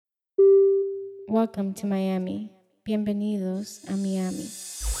Welcome to Miami. Bienvenidos a Miami.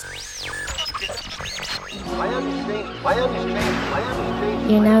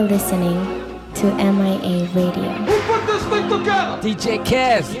 You're now listening to MIA Radio. Who put this thing together? DJ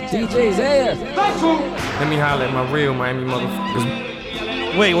Cass, DJ Zaya. That's who. Let me holler at my real Miami motherfuckers.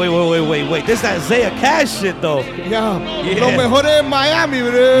 Wait. This that Zaya Cash shit though. Lo mejor en Miami, bro.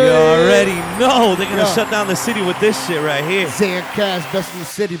 You already know they're gonna shut down the city with this shit right here. Zaya Cash, best in the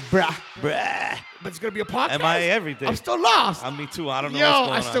city, bruh. Bruh. But it's gonna be a podcast. MIA everything. I'm still lost. Me too. I don't know what's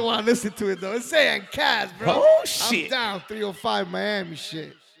going I still want to listen to it though. It's Zaya Cash, bro. Oh shit. I'm down 305 Miami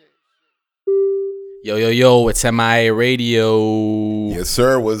shit. Yo, it's MIA Radio. Yes,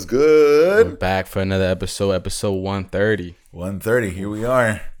 sir. What's good? We're back for another episode 130. 1:30. Here we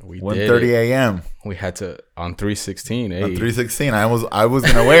are. We 1:30 a.m. We had to on 316. On 316. I was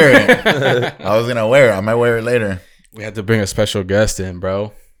gonna wear it. I might wear it later. We had to bring a special guest in,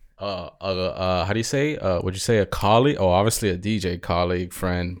 bro. How do you say? Would you say a colleague? Oh, obviously a DJ colleague,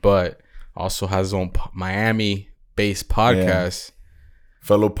 friend, but also has his own Miami-based podcast. Yeah.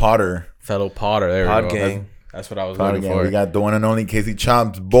 Fellow Potter. There Pod we go. gang. That's what I was Pod looking gang. for. We got the one and only Casey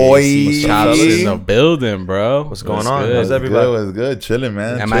Chops, boy. Casey Chops in the building, bro. What's going What's on? good? How's everybody? What's good? Chilling,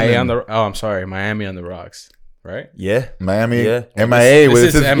 man. MIA on the. Oh, I'm sorry. Miami on the rocks, right? Yeah. Miami. Yeah. MIA.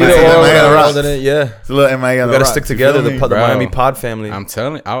 This is MIA MIA on the Rather rocks. than yeah. It's a little MIA on We the gotta rocks. stick You together, feel the me? Bro. Miami Pod family. I'm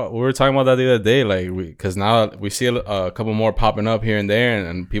telling you, we were talking about that the other day, like, because now we see a couple more popping up here and there,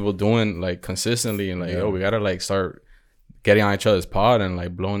 and people doing like consistently, and like, we gotta like start getting on each other's pod and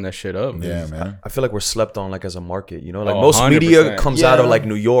like blowing that shit up. Yeah, man. I feel like we're slept on like as a market, you know? Like Oh, most 100%. media comes out of like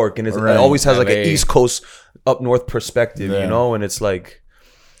New York and it Right. always has like LA. an East Coast up north perspective, Yeah. you know? And it's like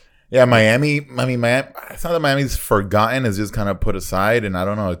Yeah, Miami. I mean, it's not that Miami's forgotten. It's just kind of put aside, and I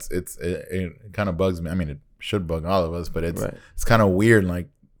don't know. It kind of bugs me. I mean, it should bug all of us, but it's kind of weird. Like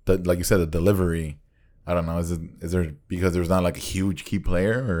you said, the delivery. I don't know. Is there because there's not like a huge key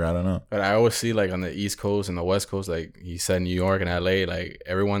player, or I don't know. But I always see like on the East Coast and the West Coast, like you said, New York and LA, like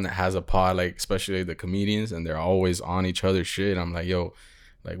everyone that has a pod, like especially the comedians, and they're always on each other's shit. I'm like, yo,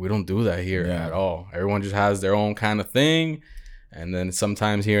 like we don't do that here at all. Everyone just has their own kind of thing, and then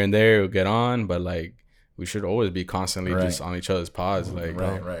sometimes here and there it'll get on, but like we should always be constantly just on each other's pods. Like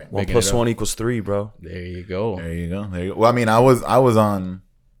Right. 1 + 1 = 3, bro. There you go. There you go. Well, I mean, I was on.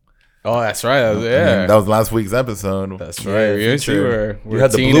 Oh, that's right. I mean, that was last week's episode. That's right. feature. You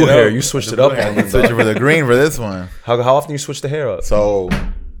had the blue hair. You switched it up on me. Switching for the green for this one. How often you switch the hair up? So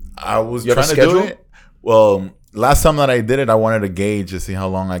I was You have a trying to do schedule? it. Well, last time that I did it, I wanted to gauge to see how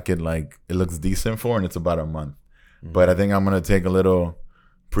long I could like. It looks decent for, and it's about a month. But I think I'm gonna take a little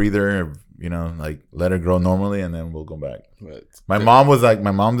breather. You know, like let it grow normally, and then we'll go back. My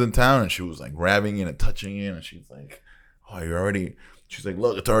mom's in town, and she was like grabbing it and touching it, and she's like, "Oh, you're already." She's like,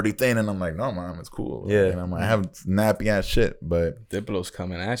 "Look, it's already thin," and I'm like, "No, mom, it's cool." Yeah. And I'm like, I have nappy ass shit, but Diplo's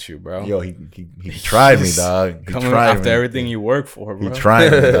coming at you, bro. yo, he tried me, dog. He Coming tried after me. everything you work for, bro. He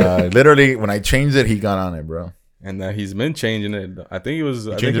tried me, dog. Literally, when I changed it, he got on it, bro. And he's been changing it. I think it was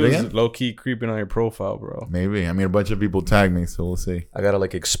changed it again? low key creeping on your profile, bro. Maybe. I mean, a bunch of people tagged me, so we'll see. I gotta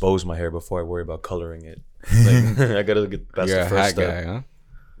like expose my hair before I worry about coloring it. Like, I gotta get that's You're the a first hat step. guy, huh?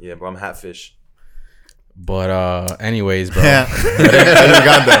 Yeah, bro, I'm Hatfish. But anyways, bro. Yeah, I just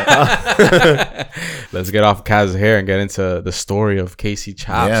got that. Let's get off Kaz's hair and get into the story of Casey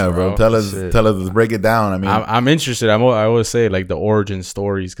Chops. Yeah, bro. Tell us. Let's break it down. I mean, I'm interested. I always say like the origin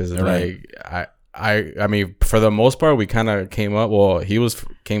stories because Right. like I mean for the most part we kind of came up. Well, he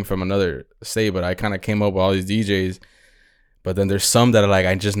came from another state, but I kind of came up with all these DJs. But then there's some that are like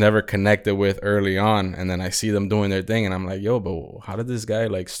I just never connected with early on, and then I see them doing their thing, and I'm like, yo, but how did this guy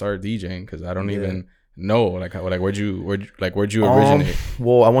like start DJing? Because I don't even know like where'd you originate?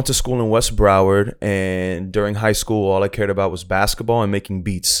 Well, I went to school in West Broward, and during high school, all I cared about was basketball and making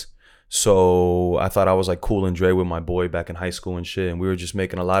beats. So I thought I was like Cool and Dre with my boy back in high school and shit, and we were just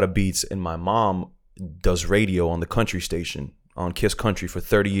making a lot of beats. And my mom does radio on the country station on Kiss Country for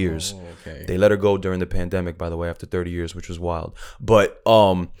 30 years. Oh, okay. They let her go during the pandemic, by the way, after 30 years, which was wild. But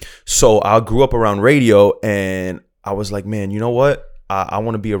so I grew up around radio, and I was like, man, you know what? I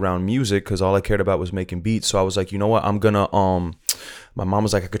want to be around music because all I cared about was making beats. So I was like, you know what? I'm gonna my mom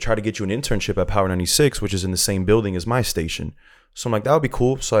was like, I could try to get you an internship at Power 96, which is in the same building as my station. So I'm like, that would be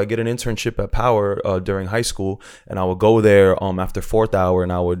cool. So I get an internship at Power during high school, and I would go there after 4th hour,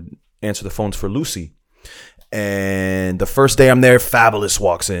 and I would answer the phones for Lucy. And the first day I'm there, Fabulous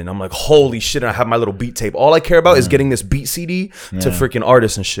walks in. I'm like, holy shit, and I have my little beat tape. All I care about is getting this beat CD to freaking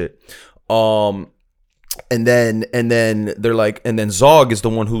artists and shit. And then they're like, and then Zog is the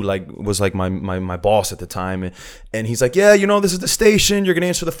one who like was like my boss at the time, and he's like, yeah, you know, this is the station. You're gonna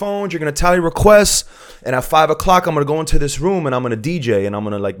answer the phones. You're gonna tally requests, and at 5 o'clock I'm gonna go into this room and I'm gonna DJ and I'm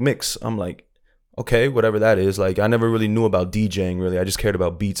gonna like mix. I'm like, okay, whatever that is. Like, I never really knew about DJing really. I just cared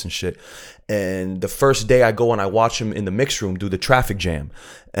about beats and shit. And the first day I go and I watch him in the mix room do the traffic jam,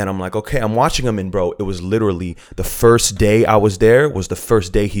 and I'm like, okay, I'm watching him, and bro, it was literally the first day I was there was the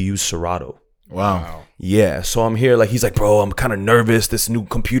first day he used Serato. Wow. Yeah, so I'm here, like, he's like, bro, I'm kind of nervous. This new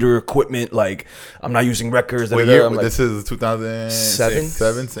computer equipment, like, I'm not using records. Wait, year, I'm like, this is 2007?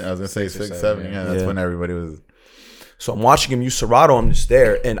 Seven? I was going to say 6, 7. Yeah, that's when everybody was... So I'm watching him use Serato. I'm just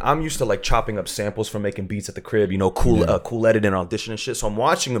there, and I'm used to like chopping up samples from making beats at the crib, you know, cool editing, audition and shit. So I'm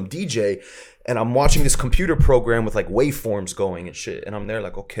watching him DJ, and I'm watching this computer program with like waveforms going and shit. And I'm there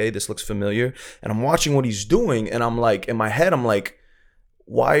like, okay, this looks familiar. And I'm watching what he's doing, and I'm like, in my head, I'm like,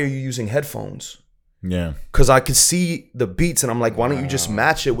 why are you using headphones? Yeah. Because I could see the beats, and I'm like, why don't you just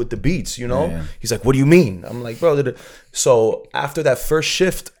match it with the beats, you know? Yeah. He's like, what do you mean? I'm like, bro. So after that first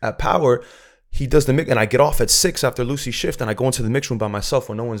shift at Power, he does the mix, and I get off at 6 after Lucy's shift, and I go into the mix room by myself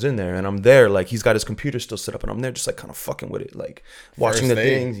when no one's in there, and I'm there, like, he's got his computer still set up, and I'm there just like kind of fucking with it, like watching the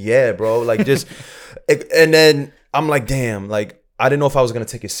things. Yeah, bro, like just, and then I'm like, damn, like I didn't know if I was gonna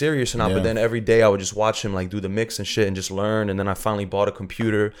take it serious or not, but then every day I would just watch him like do the mix and shit and just learn, and then I finally bought a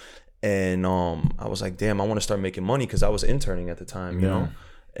computer, and I was like, damn, I want to start making money because I was interning at the time, you know.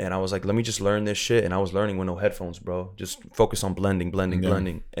 And I was like, let me just learn this shit. And I was learning with no headphones, bro. Just focus on blending.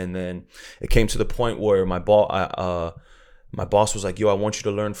 And then it came to the point where my boss was like, yo, I want you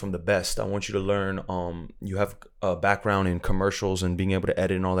to learn from the best. I want you to learn, you have a background in commercials and being able to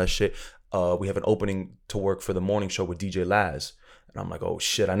edit and all that shit. We have an opening to work for the morning show with DJ Laz. And I'm like, oh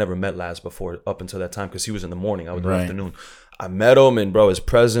shit, I never met Laz before up until that time because he was in the morning. I was in the afternoon. I met him, and bro, his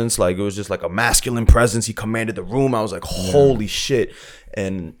presence, like, it was just like a masculine presence. He commanded the room. I was like, holy shit.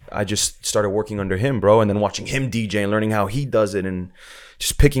 And I just started working under him, bro, and then watching him DJ and learning how he does it and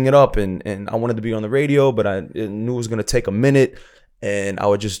just picking it up. And I wanted to be on the radio, but I knew it was going to take a minute. And I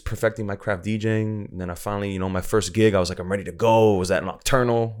was just perfecting my craft DJing. And then I finally, you know, my first gig, I was like, I'm ready to go. It was at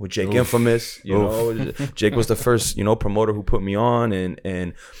Nocturnal with Jake Infamous. You know, Jake was the first, you know, promoter who put me on.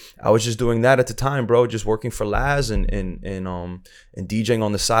 And I was just doing that at the time, bro, just working for Laz and DJing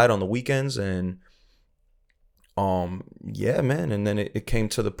on the side on the weekends. And yeah, man. And then it came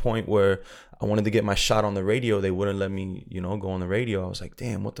to the point where I wanted to get my shot on the radio. They wouldn't let me, you know, go on the radio. I was like,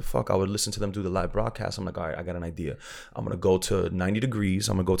 damn, what the fuck? I would listen to them do the live broadcast. I'm like, all right, I got an idea. I'm going to go to 90 Degrees.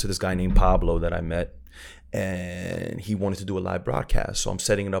 I'm going to go to this guy named Pablo that I met. And he wanted to do a live broadcast. So I'm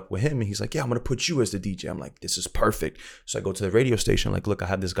setting it up with him. And he's like, yeah, I'm going to put you as the DJ. I'm like, this is perfect. So I go to the radio station. Like, look, I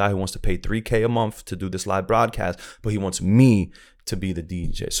have this guy who wants to pay $3,000 a month to do this live broadcast, but he wants me to be the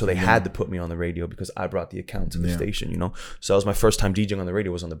DJ. So they had to put me on the radio because I brought the account to the station, you know? So that was my first time DJing on the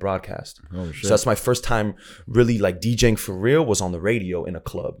radio, was on the broadcast. Oh, shit. So that's my first time really like DJing for real, was on the radio in a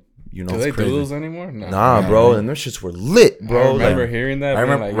club. You know, do they do those anymore? Nah, bro. And those shits were lit, bro. I remember hearing that. I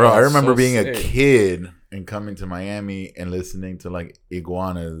remember, like, bro. I remember so being sick. a kid and coming to Miami and listening to like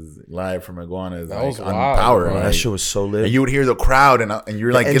Iguanas, live from Iguanas, That like, was on wild, Power. bro. Like, that shit was so lit. and you would hear the crowd, and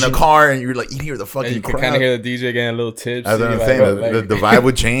you're like in a car, and you're like, you hear the fucking And you could crowd. kind of hear the DJ getting a little tips. As I'm like, saying, like- the vibe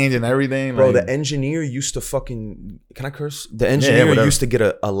would change and everything. Bro, like, the engineer used to fucking... Can I curse? The engineer whatever. used to get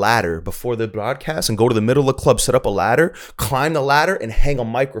a ladder before the broadcast and go to the middle of the club, set up a ladder, climb the ladder, and hang a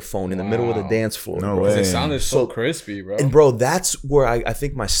microphone in the middle of the dance floor. No bro. way. it sounded so crispy, bro. And bro, that's where I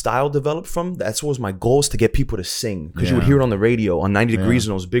think my style developed from. That's what was my goal, is to get people to sing. Because you would hear it on the radio on 90 Degrees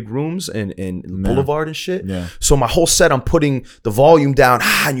in those big rooms and Boulevard and shit. Yeah. So my whole set, I'm putting the volume down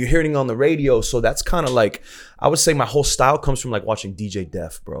and you're hearing it on the radio. So that's kind of like, I would say my whole style comes from like watching DJ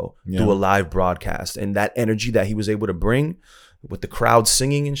Def, bro, do a live broadcast. And that energy that he was able to bring with the crowd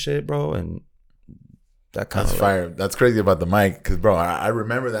singing and shit, bro. And that kind That's of fire. That's crazy about the mic, because bro, I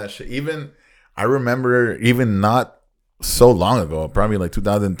remember that shit. I remember even not so long ago, probably like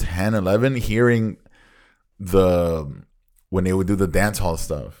 2010, 11, hearing when they would do the dance hall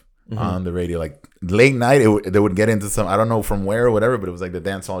stuff on the radio, like late night, they would get into some, I don't know from where or whatever, but it was like the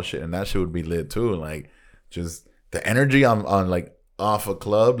dance hall shit, and that shit would be lit too. Like just the energy on like off a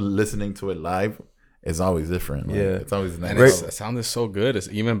club, listening to it live is always different. Like, it's always nice. And it sounded so good. It's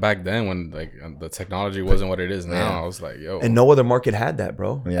even back then when like the technology wasn't what it is now. I was like, yo. And no other market had that,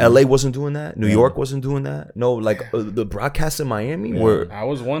 bro. Yeah. LA wasn't doing that. New York wasn't doing that. No, like the broadcasts in Miami were. I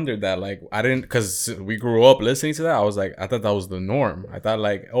was wondered that, like, I didn't, because we grew up listening to that. I was like, I thought that was the norm. I thought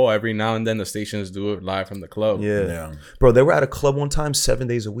like, oh, every now and then the stations do it live from the club. Yeah. Bro, they were at a club one time 7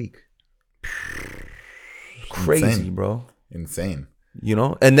 days a week. Crazy, Insane. bro. Insane. You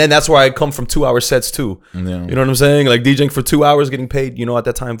know, and then that's where I come from 2 hour sets too. Yeah. You know what I'm saying? Like DJing for 2 hours, getting paid, you know, at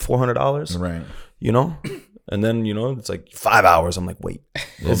that time $400. Right. You know, and then you know it's like 5 hours. I'm like, wait,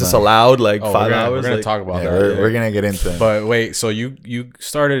 is this allowed? Like Oh, 5 hours? We're gonna Like, talk about Yeah, that. we're gonna get into it. But wait, so you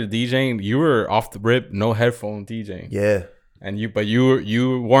started DJing. You were off the rip, no headphone DJing. yeah. And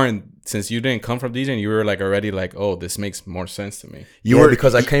you weren't, since you didn't come from DJing, you were like already like, oh, this makes more sense to me. You were,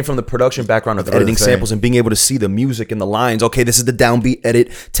 because I came from the production background of That's what I editing was saying. samples and being able to see the music and the lines. Okay, this is the downbeat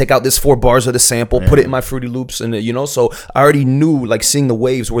edit. Take out this 4 bars of the sample, put it in my Fruity Loops, and you know. So I already knew, like, seeing the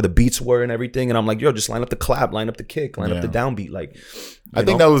waves where the beats were and everything. And I'm like, yo, just line up the clap, line up the kick, line up the downbeat. Like, I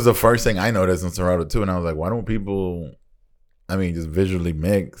think that was the first thing I noticed in Serato too, and I was like, why don't people? I mean, just visually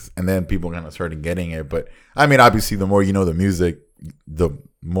mix, and then people kind of started getting it. But I mean, obviously, the more you know the music, the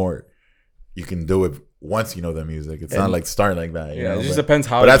more you can do it once you know the music. It's not like start like that. You Yeah, know? it just But- depends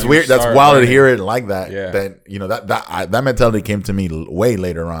how. But that's you weird. That's start wild to learning. hear it like that. Yeah. That you know that mentality came to me way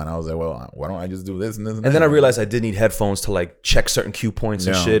later on. I was like, well, why don't I just do this and this? and then I realized I did need headphones to like check certain cue points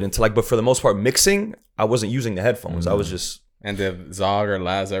and Yeah. shit, and to like. But for the most part, mixing, I wasn't using the headphones. I was just. And did Zog or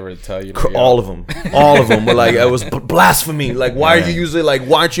Laz ever tell you? Like, All of them were like, it was blasphemy. Like, why are you using, like,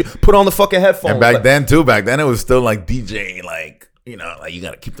 why aren't you put on the fucking headphones? And back Like, then it was still like DJ, like, you know, like you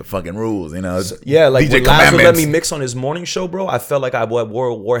gotta keep the fucking rules, you know. It's yeah, like DJ when Laz would let commandments. me mix on his morning show, bro, I felt like I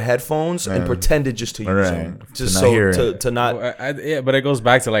wore headphones and pretended just to use Right. them, To just not so hear it. to not. yeah, but it goes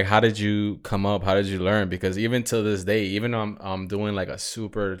back to like, how did you come up? How did you learn? Because even till this day, even though I'm doing like a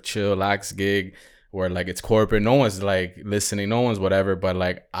super chill, lax gig where like it's corporate, no one's like listening, no one's whatever, but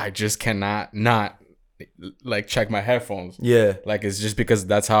like I just cannot not like check my headphones. Yeah, Like it's just because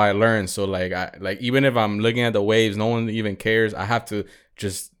that's how I learn. So like even if I'm looking at the waves, no one even cares. I have to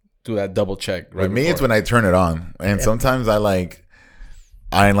just do that double check. Right With me, it's before. when I turn it on, and sometimes I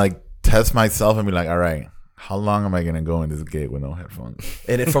test myself and be like, all right, how long am I gonna go in this gig with no headphones?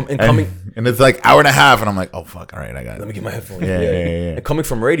 and And, coming. and it's like hour and a half, and I'm like, oh fuck, all right, I got it. Let me get my headphones. Yeah. And coming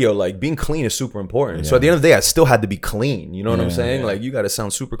from radio, like being clean is super important. So at the end of the day, I still had to be clean. You know what I'm saying? Like you got to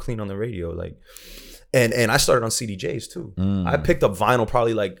sound super clean on the radio. Like, and I started on CDJs too. I picked up vinyl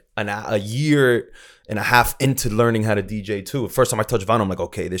probably like a year and a half into learning how to DJ too. First time I touched vinyl, I'm like,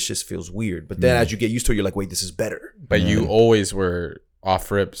 okay, this just feels weird. But then as you get used to it, you're like, wait, this is better. But you always were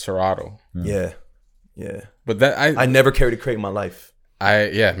off rip Serato. Yeah. But that I never carried a crate in my life.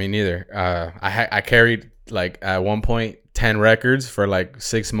 yeah, me neither. I carried like at one point 10 records for like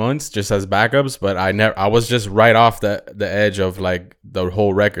 6 months just as backups, but I was just right off the edge of like the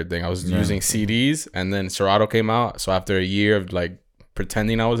whole record thing. I was using CDs, and then Serato came out. So after a year of like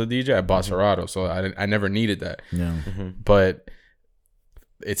pretending I was a DJ, I bought Serato. So I never needed that. Yeah. But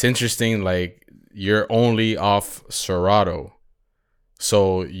it's interesting, like you're only off Serato,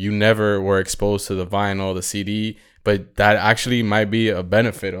 so you never were exposed to the vinyl, the CD. But that actually might be a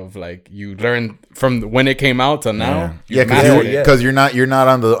benefit of like you learned from when it came out to now. Yeah, You mastered it. because you're not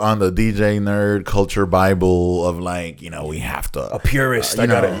on the DJ nerd culture Bible of like, you know, we have to A purist. you I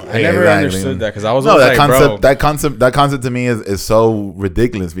got know, it. I never exactly. understood that because I was No, always that like, concept bro, that concept to me is so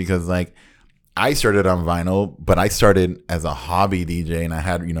ridiculous because like I started on vinyl, but I started as a hobby DJ and I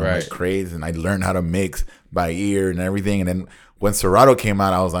had, you know, Right. my craze and I learned how to mix by ear and everything. And then when Serato came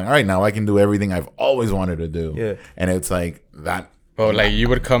out, I was like, all right, now I can do everything I've always wanted to do. Yeah. And it's like that. But like you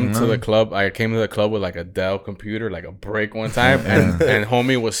would come to Mm-hmm. the club. I came to the club with like a Dell computer, like a brick one time, and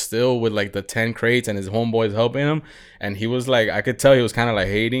homie was still with like the 10 crates and his homeboys helping him, and he was like, I could tell he was kind of like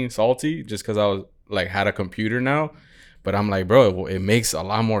hating, salty, just because I was like had a computer now. But I'm like, bro, it makes a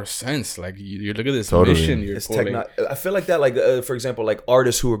lot more sense. Like you look at this Totally. mission. You're It's pulling. I feel like that, like for example, like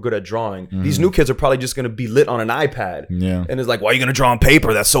artists who are good at drawing. These new kids are probably just gonna be lit on an iPad. Yeah. And it's like, why are you gonna draw on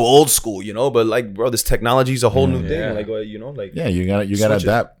paper? That's so old school, you know. But like, bro, this technology is a whole new Yeah. thing. Like, you know, like Yeah, you gotta Switch it.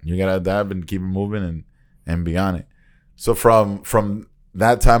 adapt. You gotta adapt and keep it moving and be on it. So from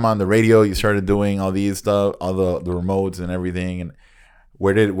that time on the radio, you started doing all these stuff, all the remotes and everything. And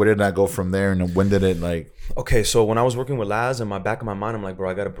where did that go from there? And when did it like? okay, so when I was working with Laz, in my back of my mind, I'm like, bro,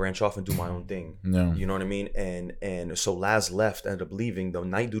 I gotta branch off and do my own thing. Yeah. You know what I mean? And so Laz left, ended up leaving. The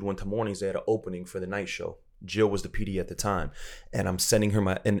night dude went to mornings. They had an opening for the night show. Jill was the PD at the time, and I'm sending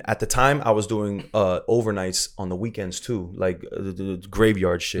her and at the time I was doing overnights on the weekends too, like the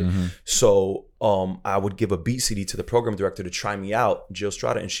graveyard shit. So I would give a beat CD to the program director to try me out, Jill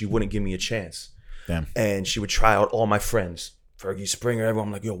Strada, and she wouldn't give me a chance. Damn. And she would try out all my friends, Fergie Springer, everyone.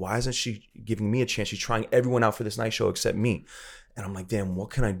 I'm like, yo, why isn't she giving me a chance? She's trying everyone out for this night show except me. And I'm like, damn, what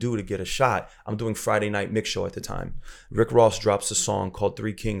can I do to get a shot? I'm doing Friday night mix show at the time. Rick Ross drops a song called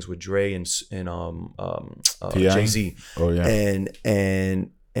Three Kings with Dre and T.I.? Jay-Z. Oh yeah. And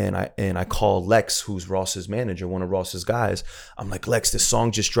And I call Lex, who's Ross's manager, one of Ross's guys. I'm like, Lex, this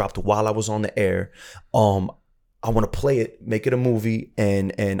song just dropped while I was on the air. I want to play it, make it a movie,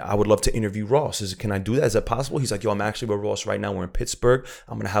 and I would love to interview Ross. Can I do that? Is that possible? He's like, yo, I'm actually with Ross right now. We're in Pittsburgh.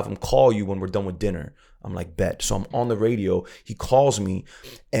 I'm going to have him call you when we're done with dinner. I'm like, bet. So I'm on the radio. He calls me,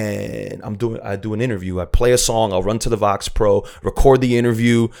 and I do an interview. I play a song. I'll run to the Vox Pro, record the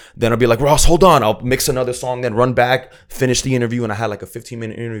interview. Then I'll be like, Ross, hold on. I'll mix another song, then run back, finish the interview. And I had like a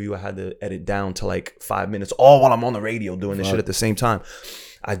 15-minute interview. I had to edit down to like 5 minutes, all while I'm on the radio doing this shit at the same time.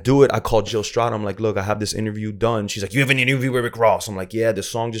 I do it. I call Jill Strada. I'm like, look, I have this interview done. She's like, you have an interview with Rick Ross? I'm like, yeah, the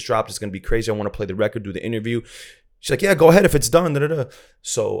song just dropped. It's going to be crazy. I want to play the record, do the interview. She's like, yeah, go ahead if it's done.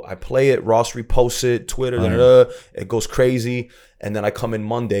 So I play it. Ross reposts it, Twitter. It goes crazy. And then I come in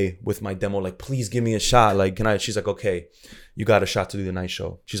Monday with my demo, like, please give me a shot. Like, can I? She's like, okay, you got a shot to do the night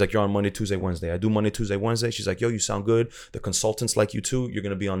show. She's like, you're on Monday, Tuesday, Wednesday. I do Monday, Tuesday, Wednesday. She's like, yo, you sound good. The consultants like you too. You're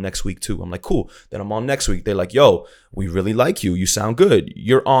going to be on next week too. I'm like, cool. Then I'm on next week. They're like, yo, we really like you. You sound good.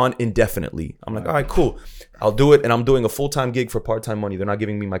 You're on indefinitely. I'm like, all right, cool. I'll do it. And I'm doing a full-time gig for part-time money. They're not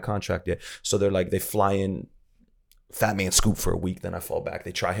giving me my contract yet. So they're like, they fly in Fat Man Scoop for a week. Then I fall back.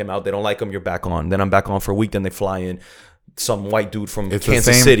 They try him out. They don't like him. You're back on. Then I'm back on for a week. Then they fly in some white dude from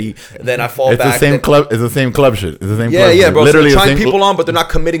Kansas City. Then I fall back. It's the same club. It's the same club shit. It's the same. Yeah, club yeah, shit. bro. Literally so they're trying the same people on, but they're not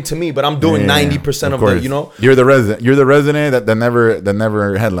committing to me. But I'm doing 90% of the, you know. You're the resident. You're the resident that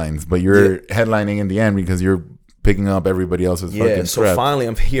never headlines, but you're headlining in the end because you're picking up everybody else's fucking so crap. Finally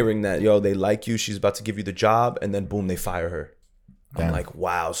I'm hearing that, yo, they like you. She's about to give you the job, and then boom, they fire her. I'm like,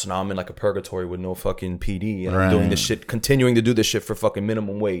 wow. So now I'm in like a purgatory with no fucking PD, and I'm doing this shit, continuing to do this shit for fucking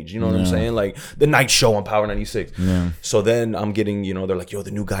minimum wage. You know what I'm saying? Like the night show on Power 96. So then I'm getting, you know, they're like, yo,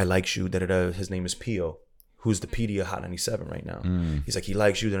 the new guy likes you. His name is Pio, who's the PD of Hot 97 right now. He's like, he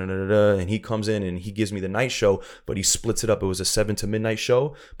likes you. And he comes in and he gives me the night show, but he splits it up. It was a 7 to midnight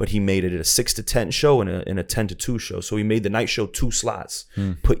show, but he made it a 6 to 10 show and a 10 to 2 show. So he made the night show 2 slots,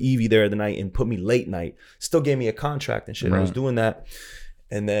 put Evie there the night and put me late night. Still gave me a contract and shit. I was doing that.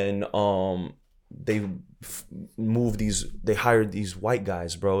 And then they hired these white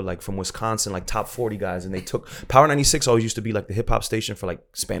guys, bro, like from Wisconsin, like top 40 guys, and they took Power 96 always used to be like the hip hop station for like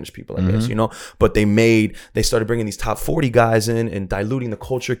Spanish people, I guess, you know, but they started bringing these top 40 guys in and diluting the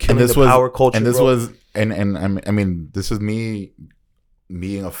culture, killing the power culture. And this bro. was and I mean, this is me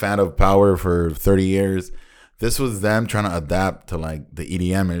being a fan of Power for 30 years. This was them trying to adapt to like the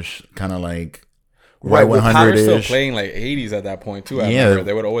EDM-ish kind of like Right, well, Power still ish. playing like 80s at that point too. I Yeah. remember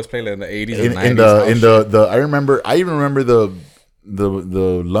they would always play like in the 80s and 90s. I even remember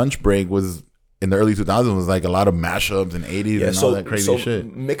the lunch break was in the early 2000s was like a lot of mashups and 80s and all that crazy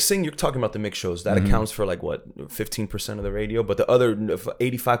shit. Mixing, you're talking about the mix shows. That accounts for like what, 15% of the radio, but the other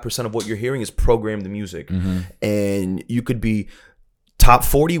 85% of what you're hearing is programmed music. And you could be top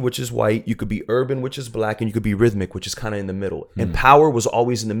 40, which is white, you could be urban, which is black, and you could be rhythmic, which is kind of in the middle. And Power was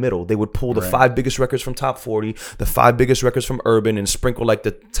always in the middle. They would pull the 5 biggest records from top 40, the 5 biggest records from urban, and sprinkle like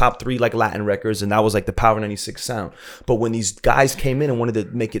the top 3 like Latin records, and that was like the Power 96 sound. But when these guys came in and wanted to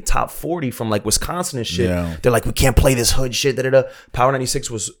make it top 40 from like Wisconsin and shit, they're like, we can't play this hood shit. Power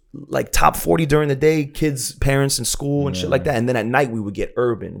 96 was like top 40 during the day, kids, parents, and school and shit like that. And then at night we would get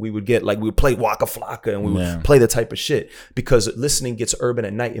urban. We would play Waka Flocka, and we would play the type of shit, because listening gets urban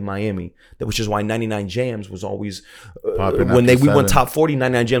at night in Miami, which is why 99 Jams was always when we went top 40,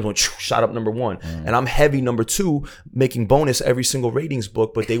 99 Jams went shot up number 1. And I'm heavy number 2, making bonus every single ratings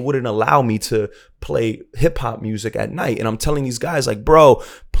book, but they wouldn't allow me to play hip-hop music at night. And I'm telling these guys like, bro,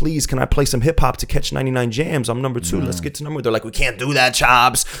 please, can I play some hip-hop to catch 99 Jams? I'm number 2. Let's get to number. They're like, we can't do that,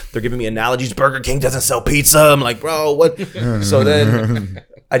 Chops. They're giving me analogies. Burger King doesn't sell pizza. I'm like, bro, what? So then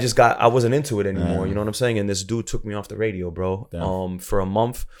I wasn't into it anymore. You know what I'm saying? And this dude took me off the radio, bro. For a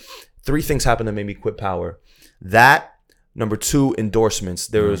month. 3 things happened that made me quit Power. That, number 2, endorsements.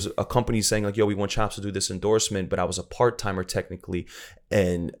 There was a company saying like, yo, we want Chops to do this endorsement, but I was a part-timer technically.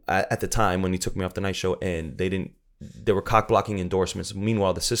 And at the time when he took me off the night show, and they were cock blocking endorsements.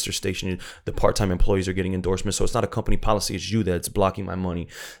 Meanwhile, the sister station, the part-time employees are getting endorsements. So it's not a company policy, it's you that's blocking my money.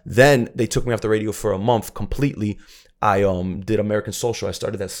 Then they took me off the radio for a month completely. I did American Social. I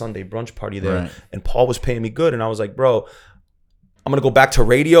started that Sunday brunch party there, and Paul was paying me good. And I was like, bro, I'm going to go back to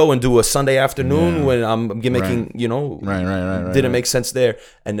radio and do a Sunday afternoon when I'm making, you know, didn't make sense there.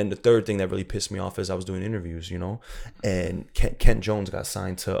 And then the third thing that really pissed me off is I was doing interviews, you know, and Kent Jones got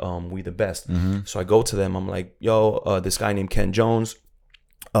signed to We the Best. So I go to them. I'm like, yo, this guy named Kent Jones,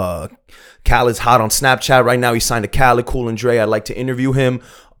 Khaled's hot on Snapchat right now. He signed to Khaled, Cool and Dre. I'd like to interview him.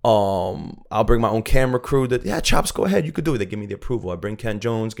 I'll bring my own camera crew. Chops, go ahead, you could do it. They give me the approval. I bring Kent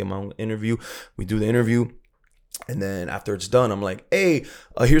Jones, get my own interview. We do the interview. And then after it's done, I'm like, hey,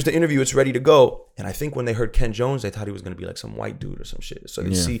 here's the interview. It's ready to go. And I think when they heard Ken Jones, they thought he was going to be like some white dude or some shit. So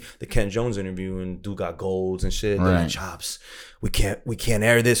they see the Ken Jones interview and dude got golds and shit. They're like, Chops, we can't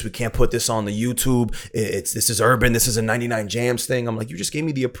air this. We can't put this on the YouTube. This is urban. This is a 99 Jams thing. I'm like, you just gave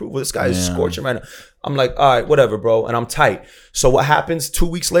me the approval. This guy is scorching right now. I'm like, all right, whatever, bro. And I'm tight. So what happens 2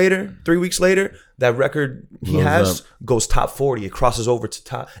 weeks later, 3 weeks later, that record he has goes top 40. It crosses over to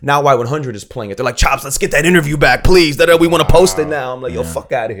top. Now Y100 is playing it. They're like, Chops, let's get that interview back, please. We want to post it now. I'm like, yo,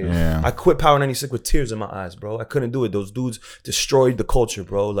 fuck out of here. Yeah. I quit Power 96 with tears in my eyes, bro. I couldn't do it. Those dudes destroyed the culture,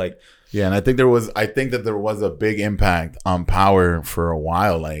 bro. Like, yeah, and I think that there was a big impact on Power for a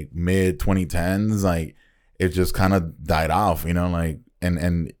while, like mid 2010s. Like it just kind of died off, you know, like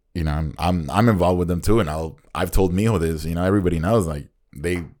and you know, I'm involved with them too, and I've told Mijo this, you know, everybody knows, like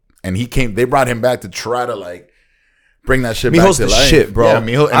they brought him back to try to like bring that shit Mijo's back to the life. shit, bro.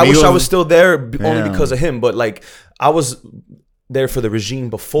 Yeah, I wish I was still there only because of him, but like I was there for the regime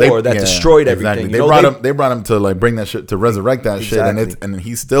before that destroyed everything. Exactly. They brought him to like bring that shit, to resurrect that shit, and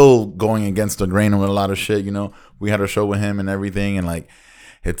he's still going against the grain with a lot of shit. You know, we had a show with him and everything, and like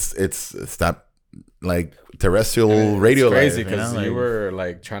it's that like terrestrial radio. It's crazy because you were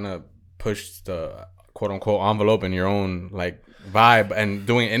like trying to push the quote unquote envelope in your own like vibe and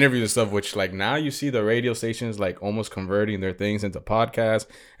doing interviews and stuff, which like now you see the radio stations like almost converting their things into podcasts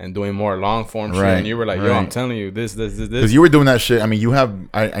and doing more long form shit, and you were like, yo, I'm telling you this because you were doing that shit. I mean, you have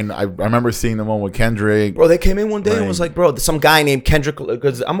I remember seeing the one with Kendrick, bro. They came in one day and was like, bro, some guy named Kendrick,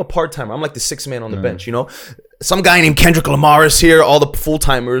 because I'm a part-timer, I'm like the sixth man on the bench, you know. Some guy named Kendrick Lamar is here. All the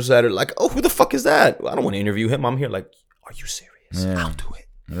full-timers that are like, oh, who the fuck is that? I don't want to interview him. I'm here like, are you serious? I'll do it.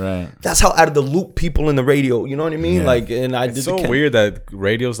 Right. That's how out of the loop people in the radio, you know what I mean? Like, and I it's so weird that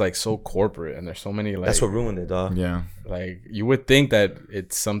radio's like so corporate and there's so many like. That's what ruined it, dog. Yeah. Like you would think that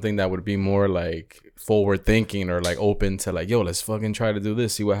it's something that would be more like forward thinking or like open to like, yo, let's fucking try to do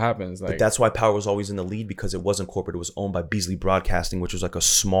this, see what happens. Like, but that's why Power was always in the lead, because it wasn't corporate. It was owned by Beasley Broadcasting, which was like a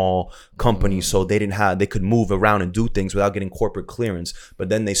small company. So they could move around and do things without getting corporate clearance. But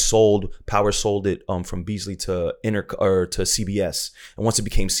then Power sold it from Beasley to to CBS. And once it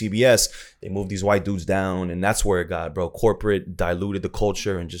became CBS, they moved these white dudes down, and that's where it got, bro. Corporate diluted the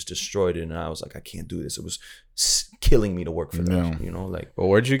culture and just destroyed it. And I was like, I can't do this. It was killing me to work for them, you know, like. But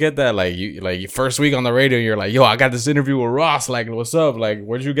where'd you get that? Like your first week on the radio, you're like, yo, I got this interview with Ross. Like, what's up? Like,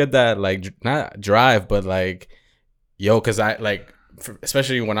 where'd you get that? Like, not drive, but like, yo, because I like,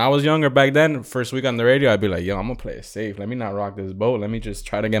 especially when I was younger back then, first week on the radio, I'd be like, yo, I'm gonna play it safe. Let me not rock this boat. Let me just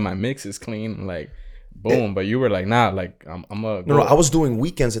try to get my mixes clean. Like, boom. But you were like, nah, like I'm a no, I was doing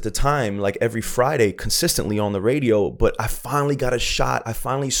weekends at the time, like every Friday consistently on the radio, but I finally got a shot. I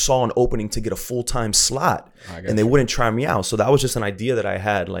finally saw an opening to get a full-time slot, and they wouldn't try me out. So that was just an idea that I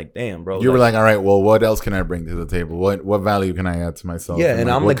had, like, damn, bro. You were like, all right, well, what else can I bring to the table? What value can I add to myself? Yeah, and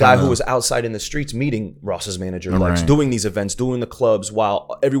like, I'm the guy who was outside in the streets meeting Ross's manager, like doing these events, doing the clubs,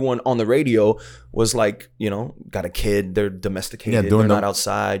 while everyone on the radio was like, you know, got a kid, they're domesticated, they're not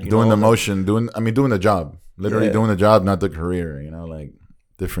outside, doing the motion, doing the job, literally doing the job, not the career, you know, like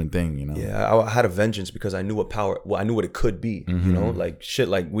different thing, you know. Yeah, I had a vengeance because I knew I knew what it could be, you know, like shit,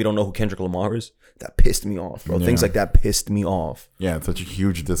 like we don't know who Kendrick Lamar is. That pissed me off, bro. Things like that pissed me off. Yeah, it's such a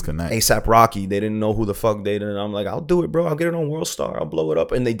huge disconnect. ASAP Rocky, they didn't know who the fuck they didn't. I'm like, I'll do it, bro. I'll get it on World Star. I'll blow it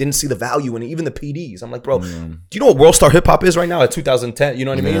up. And they didn't see the value in it. Even the PDs. I'm like, bro, do you know what World Star Hip Hop is right now at 2010? You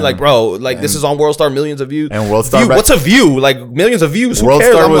know what I mean? Like, bro, like this is on World Star, millions of views. And World Star, what's a view? Like millions of views. Who World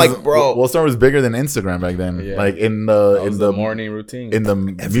cares? Star I'm was, like, bro, World Star was bigger than Instagram back then. Yeah. Like in the morning routine, in the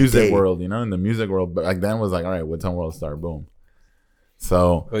music world, you know, in the music world. But back then was like, all right, what's on World Star? Boom.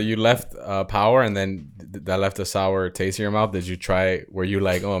 So you left Power, and then that left a sour taste in your mouth. Did you try? Were you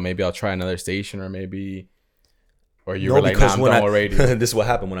like, oh, maybe I'll try another station, or maybe, or you were like, nah, I'm done with radio? This is what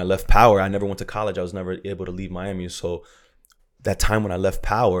happened when I left Power. I never went to college. I was never able to leave Miami. So that time when I left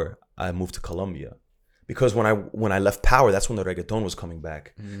Power, I moved to Colombia. Because when I left Power, that's when the reggaeton was coming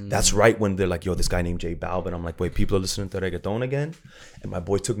back. That's right when they're like, yo, this guy named J Balvin. I'm like, wait, people are listening to reggaeton again? And my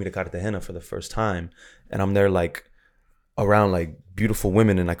boy took me to Cartagena for the first time. And I'm there like around like beautiful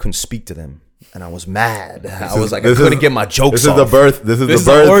women, and I couldn't speak to them. And I was mad. I was like, I couldn't get my jokes off. This is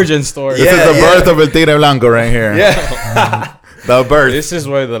the origin story. This is the birth of El Tigre Blanco right here. Yeah. The birth. This is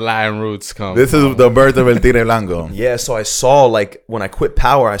where the Latin roots come. This is the birth of El Tigre Blanco. Yeah, so I saw, like, when I quit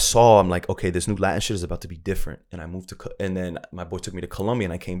Power, I'm like, okay, this new Latin shit is about to be different. And I moved and then my boy took me to Colombia,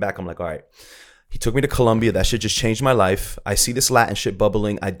 and I came back. I'm like, all right. He took me to Colombia. That shit just changed my life. I see this Latin shit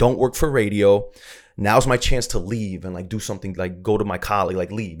bubbling. I don't work for radio. Now's my chance to leave and like do something, like go to my college,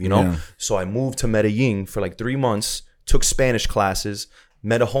 like leave, you know? Yeah. So I moved to Medellin for like 3 months, took Spanish classes,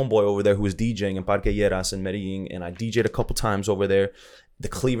 met a homeboy over there who was DJing in Parque Lleras in Medellin, and I DJed a couple times over there. The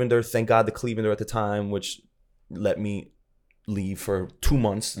Clevelander, thank God the Clevelander at the time, which let me leave for 2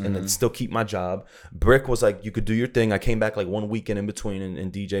 months and then still keep my job. Brick was like, you could do your thing. I came back like 1 weekend in between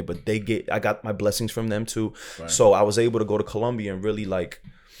and DJ, but I got my blessings from them too. Right. So I was able to go to Colombia and really like,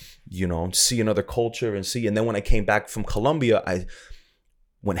 you know, see another culture and then when I came back from Colombia, I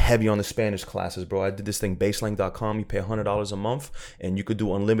went heavy on the Spanish classes, bro. I did this thing, baselang.com. You pay $100 a month and you could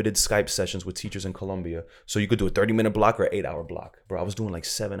do unlimited Skype sessions with teachers in Colombia. So you could do a 30-minute block or 8-hour block. Bro, I was doing like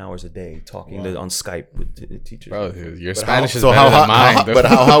 7 hours a day talking on Skype with teachers. Bro, your Spanish is better than mine. But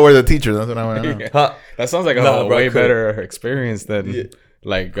how were the teachers? That's what I want to know. Yeah. That sounds like a way better experience than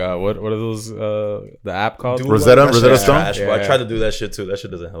like what are those the app called? Dude, Rosetta Stone? Trash, bro. I tried to do that shit too. That shit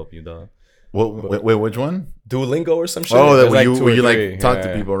doesn't help you, dog. Wait, which one? Duolingo or some shit? Oh, that like where you like 3. talk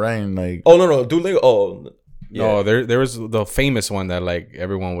to people, right? And like, oh no, Duolingo. Oh, yeah. No, there was the famous one that like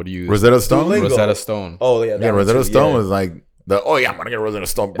everyone would use. Rosetta Stone. Duolingo. Rosetta Stone. Oh yeah, Yeah, Rosetta Stone was like I'm gonna get Rosetta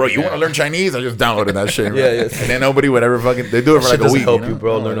Stone, bro. You want to learn Chinese? I just downloaded that shit. Yeah. And then nobody would ever fucking. They do it for like a week. Help you,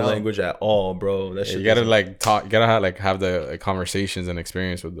 bro, No, learn no. a language at all, bro. That shit. You gotta like talk. You gotta have the conversations and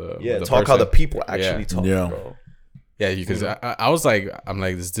experience with the with the talk how person. the people actually talk, Yeah. bro. Yeah, because I was like, I'm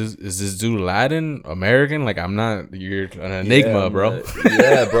like, is this dude Latin, American? Like, I'm not. You're an enigma, bro.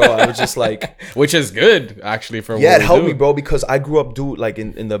 Yeah, bro. I was just like, Which is good actually for. yeah, what it helped we me, do. bro, because I grew up like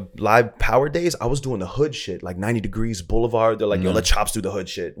in the live power days. I was doing the hood shit, like 90 Degrees Boulevard. They're like, yo, let Chops do the hood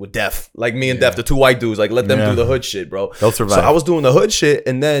shit with Def, like me and Def, the 2 white dudes. Like, let them do the hood shit, bro. They'll survive. So I was doing the hood shit,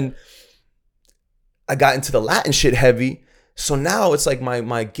 and then I got into the Latin shit heavy. So now it's like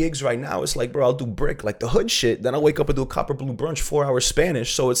my gigs right now, it's like, bro, I'll do brick, like the hood shit. Then I wake up and do a Copper Blue brunch, 4 hours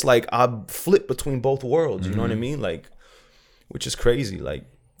Spanish. So it's like I flip between both worlds. You know what I mean? Like, which is crazy. Like,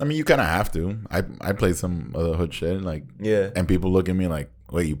 I mean, you kind of have to. I play some other hood shit, like, yeah. and people look at me like,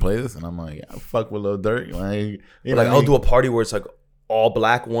 wait, you play this? And I'm like, yeah, fuck with Lil Durk. Like, you know, Like I'll do a party where it's like all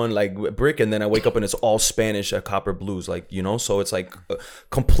black one, like brick, and then I wake up and it's all Spanish at Copper Blues, like, you know. So it's like a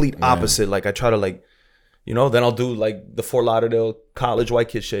complete opposite. Like I try to like, you know, then I'll do like the Fort Lauderdale college white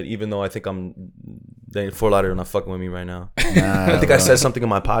kid shit, even though I think Fort Lauderdale not fucking with me right now. I think I said something in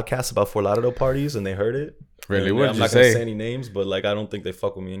my podcast about Fort Lauderdale parties and they heard it. Really? And What'd I'm you not gonna say? say any names, but like I don't think they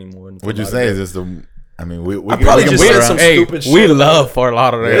fuck with me anymore. What'd you say? Is this the? I mean, we probably can just play said around. some Hey, stupid we shit. love Fort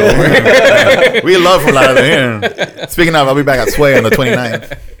Lauderdale. We love Fort Lauderdale here. Speaking of, I'll be back at Sway on the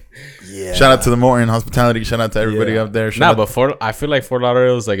 29th. Yeah. Shout out to the Morton Hospitality. Shout out to everybody Yeah. up there. Nah, Shout out but I feel like Fort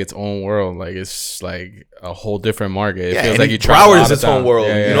Lauderdale is like its own world. Like it's like a whole different market. It Yeah, feels and like you travel Broward out is of its own town. world.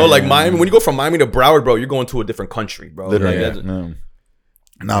 Yeah, you know, yeah. like Miami. When you go from Miami to Broward, bro, you're going to a different country, bro. literally. Like, Yeah. No.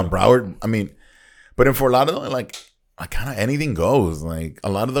 Now Broward. I mean, but in Fort Lauderdale, like kind of anything goes. Like a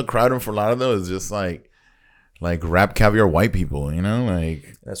lot of the crowd in Fort Lauderdale is just like rap caviar white people. You know, like.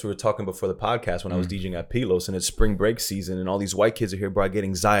 That's what we were talking before the podcast when I was DJing at Pilos and it's spring break season and all these white kids are here, bro. I get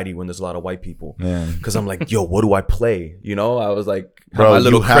anxiety when there's a lot of white people. Yeah. Because I'm like, yo, what do I play? You know, I was like, Bro, my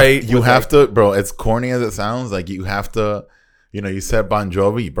little crate. you with, have like, to, bro. As corny as it sounds, like you have to, you know, you said Bon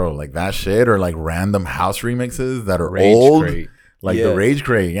Jovi, bro, like that shit, or like random house remixes that are Rage old, Crate. like Yeah. the Rage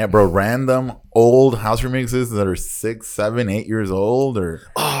Crate, yeah, bro. Random old house remixes that are 6, 7, 8 years old, or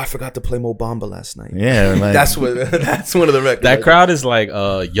Oh, I forgot to play Mo Bamba last night. yeah, like, That's one of the records. That crowd is like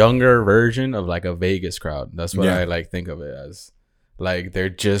a younger version of like a Vegas crowd. That's what Yeah. I like think of it as. Like they're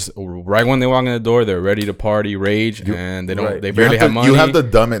just right when they walk in the door, they're ready to party, rage, and they don't. right. They you barely have, have money. You have to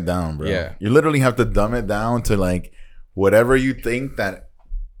dumb it down, bro. Yeah. You literally have to dumb it down to like whatever you think that.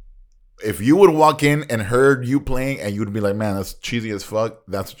 If you would walk in and heard you playing and you'd be like, man, that's cheesy as fuck,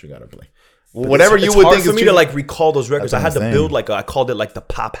 that's what you gotta play. Whatever It's you would hard think for is me cheesy. to like recall those records. That's I had what to I'm build saying. like I called it like the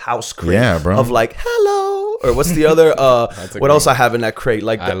pop house crate. Yeah, bro. Of like hello or what's the other? What else I have in that crate?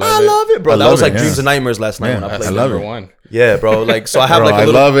 Like I I Love It. love it, bro. I That love was like it, yeah. Dreams and Nightmares last night Yeah, when I That's played. love number it. one. Yeah, bro. Like so, I have Bro, like a I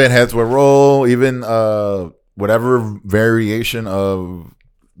little. love it. Heads will roll. Even whatever variation of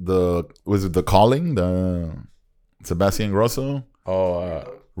the Calling, the Sebastian Grosso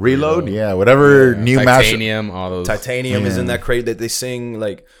Reload. Yeah, whatever new mashup. Titanium, all those. Titanium is in Yeah. that crate that they sing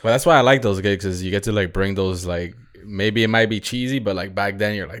like. Well, that's why I like those gigs, is you get to like bring those like. Maybe it might be cheesy, but like back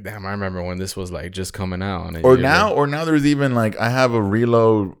then you're like, damn, I remember when this was like just coming out. And Or you're now, there's even like I have a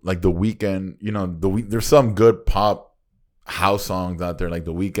Reload like The Weeknd. You know, there's some good pop house songs out there. Like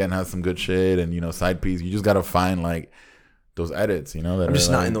The Weeknd has some good shit, and Side Piece. You just gotta find like those edits. That I'm just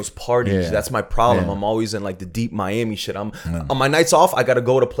are, not like- in those parties. Yeah. That's my problem. Yeah. I'm always in like the deep Miami shit. On my nights off, I gotta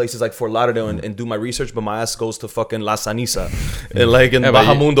go to places like Fort Lauderdale and do my research, but my ass goes to fucking La Sanisa and like in Yeah, but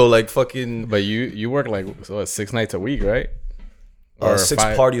Bajamundo, like fucking But you work like 6 nights a week, right? 6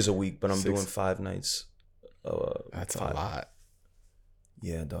 5 parties a week, but I'm 6. doing 5 nights. That's a lot.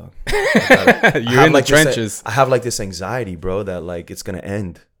 Yeah, dog. You're in the trenches. I have like this anxiety, bro, that like it's gonna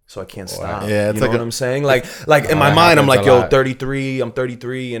end, so I can't stop. Yeah, it's you know like what I'm saying? Like in my that mind, I'm happens like, a yo, lot. 33, I'm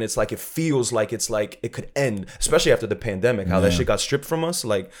 33, and it's like it feels like it's like it could end, especially after the pandemic. How that shit got stripped from us.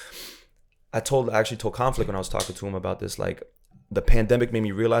 Like I actually told Conflict when I was talking to him about this. Like the pandemic made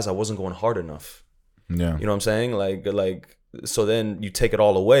me realize I wasn't going hard enough. Yeah. You know what I'm saying? Like so then you take it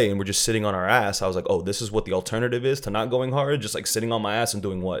all away and we're just sitting on our ass. I was like, oh, this is what the alternative is to not going hard, just like sitting on my ass and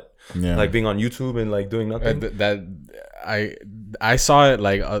doing what? Yeah. Like being on YouTube and like doing nothing. That I saw it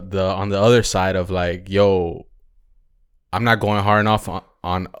like on the other side of like, yo, I'm not going hard enough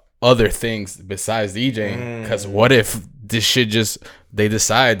on other things besides DJing. Because what if this shit just they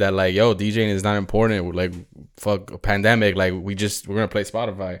decide that like, yo, DJing is not important, like fuck a pandemic, like we're gonna play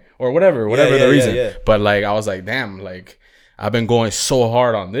Spotify or whatever the reason. yeah. But like I was like, damn, like I've been going so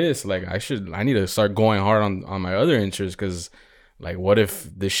hard on this, like I need to start going hard on my other interests, because like what if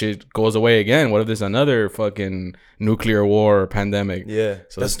this shit goes away again? What if there's another fucking nuclear war or pandemic? Yeah,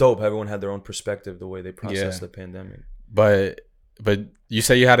 So that's dope. Everyone had their own perspective, the way they process the pandemic. But you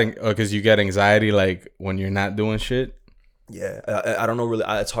say you had because you get anxiety like when you're not doing shit. Yeah, I don't know really.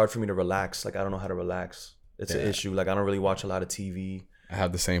 It's hard for me to relax. Like I don't know how to relax. It's an issue. Like I don't really watch a lot of TV. I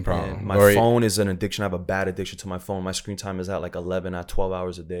have the same problem. And my phone is an addiction. I have a bad addiction to my phone. My screen time is at like 11 at 12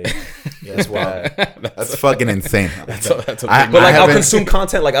 hours a day. Yeah, that's why. That's fucking insane. That's a I- big But like I'll haven't- consume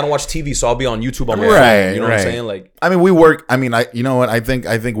content. Like I don't watch TV, so I'll be on YouTube on my Right, phone. You know what I'm right. saying? Like I mean, we work. I mean, you know what? I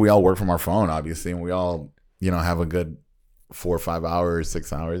think we all work from our phone, obviously, and we all, have a good 4 or 5 hours,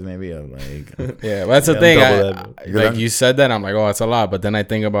 6 hours, maybe of like. Yeah, but that's the Yeah, thing. double that. Like you said that, I'm like, oh, that's a lot. But then I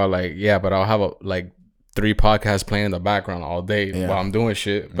think about like, yeah, but I'll have like 3 podcasts playing in the background all day while I'm doing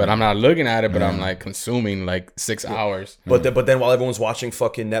shit. But I'm not looking at it. But I'm like consuming like 6 hours. But then while everyone's watching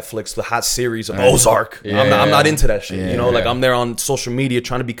fucking Netflix, the hot series of Ozark, I'm not into that shit. Like I'm there on social media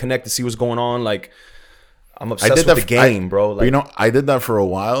trying to be connected, see what's going on. Like I'm obsessed with the game, bro. But Like, I did that for a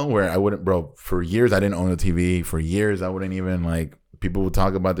while where I wouldn't, bro. For years, I didn't own a TV. For years, I wouldn't even like. People would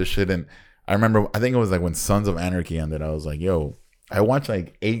talk about this shit, and I remember. I think it was like when Sons of Anarchy ended. I was like, yo. I watched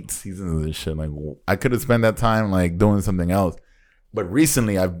like 8 seasons of this shit. Like I could have spent that time like doing something else. But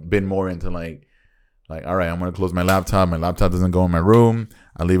recently I've been more into like, all right, I'm going to close my laptop. My laptop doesn't go in my room.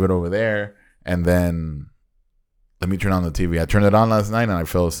 I leave it over there. And then let me turn on the TV. I turned it on last night and I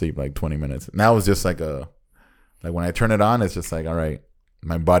fell asleep like 20 minutes. Now it's just like when I turn it on, it's just like, all right,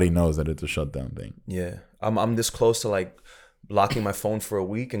 my body knows that it's a shutdown thing. yeah, I'm this close to like blocking my phone for a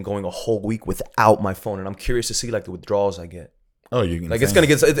week and going a whole week without my phone. And I'm curious to see like the withdrawals I get. Oh, you can Like it's gonna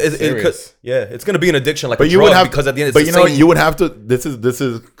get it's gonna be an addiction like but a you drug would have because at the end it's but the you know same- you would have to this is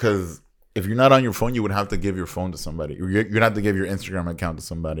because if you're not on your phone you would have to give your phone to somebody. You're gonna have to give your Instagram account to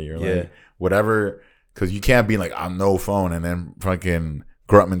somebody or like whatever, because you can't be like I'm no phone and then fucking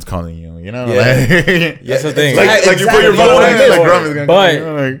Grutman's calling you, Yeah. Like, That's the thing. like you put your Exactly. phone in Yeah. like Grutman's gonna call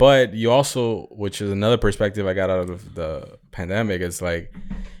you, like- But you also, which is another perspective I got out of the pandemic, is like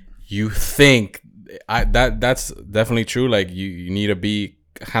you think that's definitely true. Like you need to be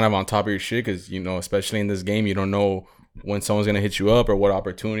kind of on top of your shit because especially in this game, you don't know when someone's gonna hit you up or what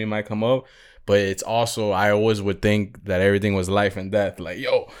opportunity might come up. But it's also, I always would think that everything was life and death. Like,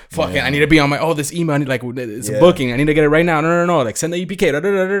 yo, fucking, I need to be on this email. I need, like, it's a booking. I need to get it right now. No. Like, send the EPK. Da,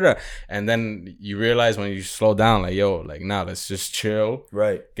 da, da, da, da. And then you realize when you slow down, like, yo, like, nah, let's just chill.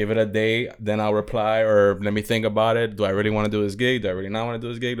 Right. Give it a day. Then I'll reply, or let me think about it. Do I really want to do this gig? Do I really not want to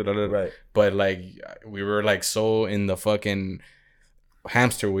do this gig? Da, da, da. Right. But, like, we were, like, so in the fucking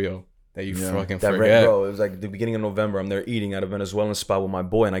hamster wheel that you fucking That forget. bro, it was like the beginning of November. I'm there eating at a Venezuelan spot with my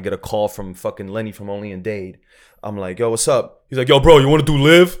boy, and I get a call from fucking Lenny from Only in Dade. I'm like, yo, what's up? He's like, yo, bro, you want to do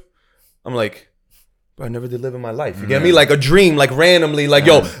live? I'm like, bro, I never did live in my life. You get me? Like a dream, like randomly, like,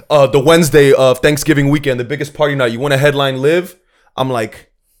 yo, the Wednesday of Thanksgiving weekend, the biggest party night. You want to headline live? I'm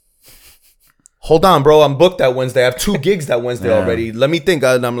like, hold on, bro. I'm booked that Wednesday. I have 2 gigs that Wednesday already. Let me think.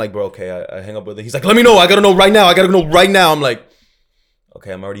 And I'm like, bro, okay. I hang up with it. He's like, let me know. I got to know right now. I'm like,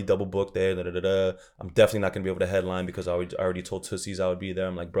 okay, I'm already double booked there. Da, da, da, da. I'm definitely not going to be able to headline because I already told Tussies I would be there.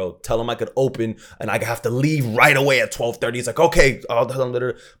 I'm like, bro, tell him I could open and I have to leave right away at 12:30. He's like, okay. I'll tell him. Da,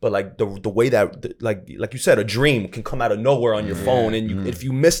 da, da. But like the way that, like you said, a dream can come out of nowhere on your phone. And if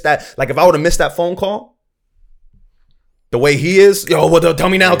you miss that, like if I would have missed that phone call, the way he is, yo, tell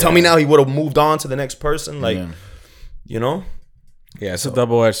me now. He would have moved on to the next person. Like, you know? Yeah, it's a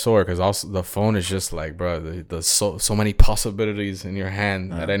double-edged sword because also the phone is just like, bro, there's so many possibilities in your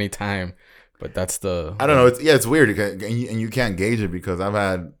hand at any time. But that's the I don't know. It's weird because, and you can't gauge it because I've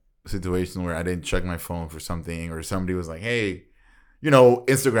had situations where I didn't check my phone for something, or somebody was like, hey,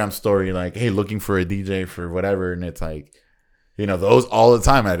 Instagram story, like, hey, looking for a DJ for whatever. And it's like, you know, those all the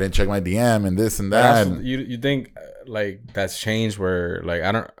time. I didn't check my DM and this and that. Also, you think like that's changed where like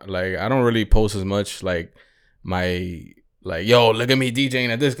I don't really post as much like my like, yo, look at me DJing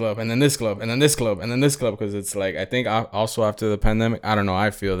at this club and then this club and then this club and then this club, because it's like I think also after the pandemic, I don't know,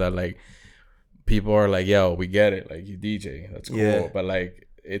 I feel that like people are like, yo, we get it, like you DJ, that's cool. Yeah. But like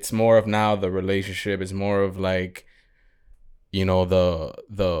it's more of now the relationship is more of like, you know,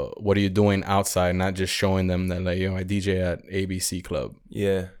 the what are you doing outside, not just showing them that like, yo, I DJ at ABC club.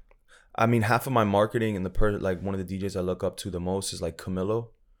 Yeah. I mean, half of my marketing and like one of the DJs I look up to the most is like Camilo.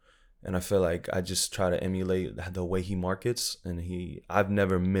 And I feel like I just try to emulate the way he markets. And I've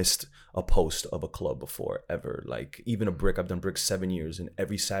never missed a post of a club before, ever. Like even a Brick, I've done Brick 7 years. And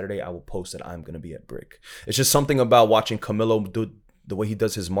every Saturday I will post that I'm going to be at Brick. It's just something about watching Camilo do the way he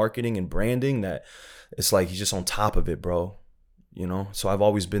does his marketing and branding that it's like he's just on top of it, bro. You know? So I've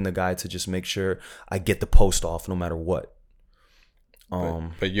always been the guy to just make sure I get the post off no matter what.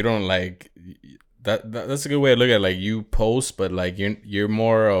 But you don't like... That's a good way to look at it. Like you post, but like you're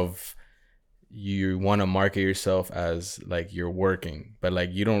more of, you want to market yourself as like you're working, but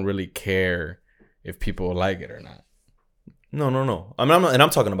like you don't really care if people like it or not. No. I mean, I'm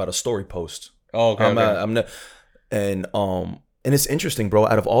talking about a story post. Oh, okay. I'm not, and it's interesting, bro.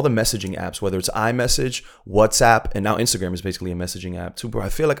 Out of all the messaging apps, whether it's iMessage, WhatsApp, and now Instagram is basically a messaging app too, bro. I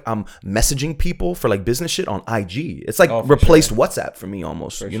feel like I'm messaging people for like business shit on IG. It's like replaced WhatsApp for me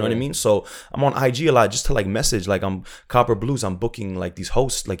almost. You know what I mean? So I'm on IG a lot just to like message. Like I'm Copper Blues. I'm booking like these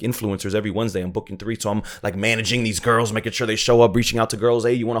hosts, like influencers every Wednesday. I'm booking 3. So I'm like managing these girls, making sure they show up, reaching out to girls.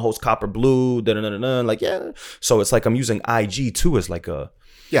 Hey, you want to host Copper Blue? Da-da-da-da-da. Like, yeah. So it's like I'm using IG too as like a...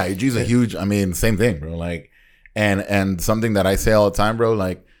 Yeah, IG's a huge, I mean, same thing, bro. Like, and something that I say all the time, bro,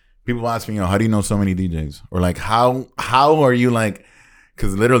 like people ask me, you know, how do you know so many DJs? Or like, how are you like,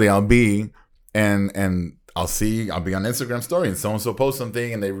 because literally I'll be, and I'll be on Instagram story and so-and-so post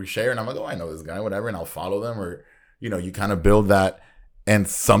something and they reshare and I'm like, oh, I know this guy, whatever. And I'll follow them, or, you know, you kind of build that and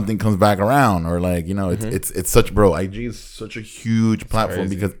something comes back around, or like, you know, it's such, bro, IG is such a huge platform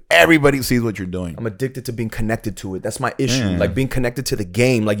because everybody sees what you're doing. I'm addicted to being connected to it. That's my issue. Like being connected to the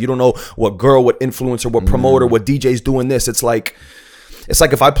game. Like you don't know what girl, what influencer, what promoter, what DJ's doing this. It's like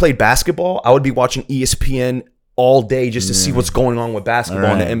if I played basketball, I would be watching ESPN all day just to see what's going on with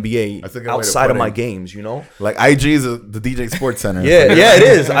basketball in the NBA outside of my games, you know? Like IG is the DJ Sports Center. Yeah, it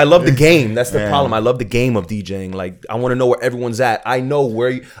is. I love the game. That's the problem. I love the game of DJing. Like I want to know where everyone's at. I know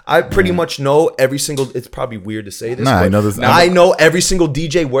where I pretty much know every single, it's probably weird to say this. I know this. I know every single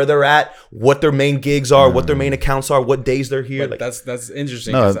DJ, where they're at, what their main gigs are, what their main accounts are, what days they're here. But like, that's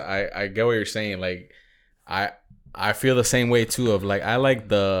interesting because I get what you're saying. Like I feel the same way too, of like I like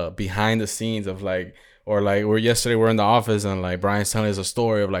the behind the scenes of like, or like yesterday we're in the office and like Brian's telling us a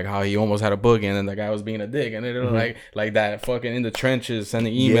story of like how he almost had a boogie and then the guy was being a dick, and then like that fucking in the trenches,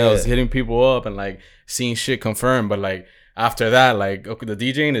 sending emails, hitting people up and like seeing shit confirmed. But like after that, like okay, the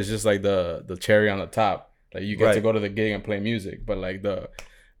DJing is just like the cherry on the top. Like you get to go to the gig and play music, but like the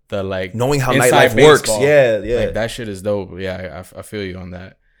like knowing how nightlife works, like that shit is dope. Yeah, I feel you on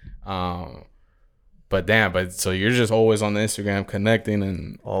that. But damn, so you're just always on the Instagram connecting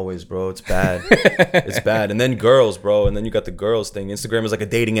and always, bro. It's bad. It's bad. And then girls, bro. And then you got the girls thing. Instagram is like a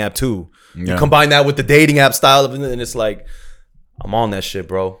dating app too. Yeah. You combine that with the dating app style of it, and it's like, I'm on that shit,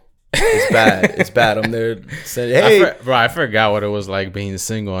 bro. It's bad. It's bad. I'm there saying, hey, I forgot what it was like being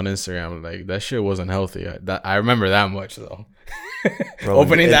single on Instagram. Like that shit wasn't healthy. I remember that much though. Bro,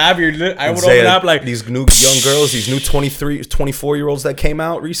 opening the app, I would open up like these new young girls, these new 23, 24-year-olds that came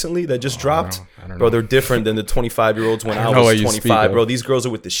out recently that just dropped. I don't know. Bro, they're different than the 25-year-olds when I was 25, bro. These girls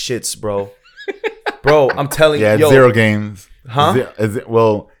are with the shits, bro. Bro, I'm telling you. Yeah, zero games. Huh?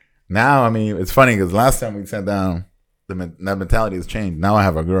 Well, now, I mean, it's funny because last time we sat down, that mentality has changed. Now I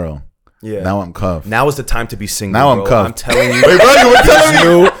have a girl. Yeah. Now I'm cuffed. Now is the time to be single. Now I'm cuffed. I'm telling you. Wait, bro, you were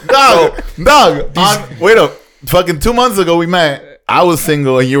telling me. Dog. Wait up. Fucking 2 months ago we met. I was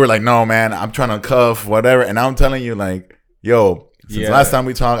single and you were like, no, man, I'm trying to cuff, whatever. And I'm telling you, like, yo, since last time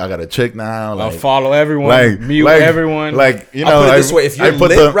we talked, I got a chick now. Like, I'll follow everyone, mute everyone. Like, you know, I'll put it this way. If you're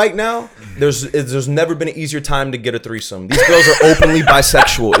lit right now, there's never been an easier time to get a threesome. These girls are openly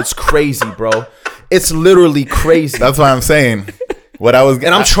bisexual. It's crazy, bro. It's literally crazy. That's why I'm saying.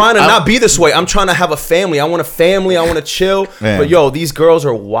 I'm trying to not be this way. I'm trying to have a family. I want a family. I want to chill. Man. But yo, these girls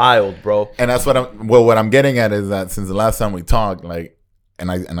are wild, bro. And that's what I'm getting at is that since the last time we talked, like, and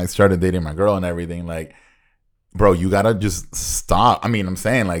I started dating my girl and everything, like, bro, you gotta just stop. I mean, I'm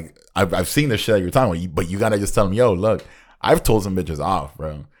saying, like, I've seen the shit that you're talking about, but you gotta just tell them, yo, look, I've told some bitches off,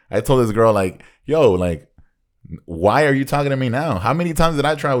 bro. I told this girl, like, yo, like, why are you talking to me now? How many times did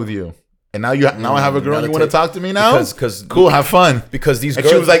I try with you? And now now I have a girl and you want to talk to me now? Because cool, have fun. Because these And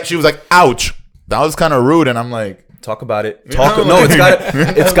girls, she was like, ouch. That was kind of rude. And I'm like, talk about it. know?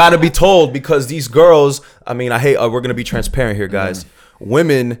 It's got to be told, because these girls, I mean, we're going to be transparent here, guys.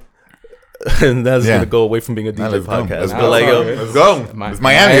 Women, and that's going to go away from being a DJ podcast. But like, let's go. It's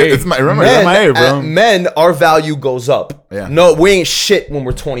Miami. Remember, it's Miami, bro. Men, our value goes up. Yeah. No, we ain't shit when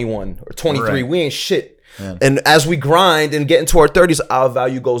we're 21 or 23. Right. We ain't shit. Yeah. And as we grind and get into our 30s, our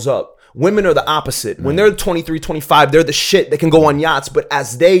value goes up. Women are the opposite. When they're 23, 25, they're the shit. They can go on yachts, but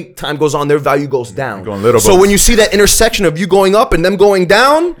as time goes on, their value goes down. So when you see that intersection of you going up and them going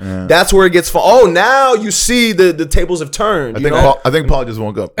down, that's where it gets fun. Oh, now you see the tables have turned. I think Paul just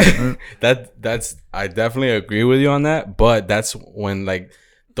woke up. That's I definitely agree with you on that. But that's when like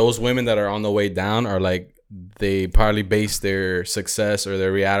those women that are on the way down are like they probably base their success or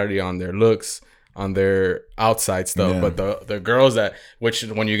their reality on their looks, on their outside stuff. But the girls that, which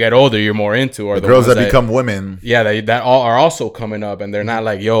when you get older you're more into, are the girls ones that become women. Yeah, that all are also coming up, and they're not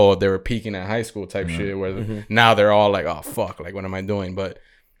like, yo, they were peaking at high school type shit, where now they're all like, oh fuck, like what am I doing? But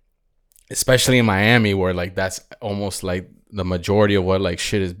especially in Miami, where like that's almost like the majority of what like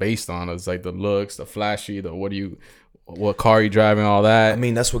shit is based on. It's like the looks, the flashy, what car you driving, all that. I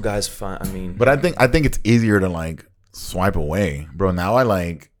mean, that's what guys find. I mean, but I think it's easier to like swipe away, bro. Now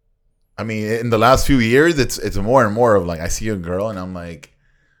I mean, in the last few years, it's more and more of like I see a girl and I'm like,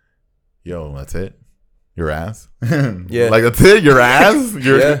 yo, that's it, your ass, yeah, like that's it, your ass,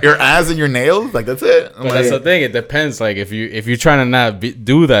 your ass and your nails, like that's it. But that's the thing. It depends. Like if you're trying to not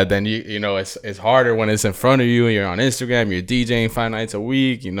do that, then you know it's harder when it's in front of you and you're on Instagram, you're DJing 5 nights a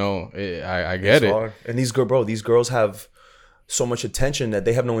week. You know, I get it. Hard. And these girls have so much attention that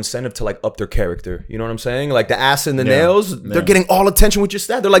they have no incentive to like up their character. You know what I'm saying? Like the ass and the nails, they're getting all attention with just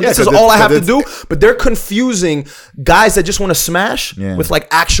that. They're like, this is all I have to do. But they're confusing guys that just want to smash with like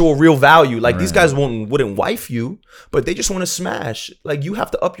actual real value. Like these guys wouldn't wife you, but they just want to smash. Like you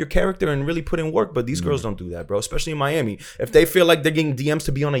have to up your character and really put in work. But these girls don't do that, bro. Especially in Miami. If they feel like they're getting DMs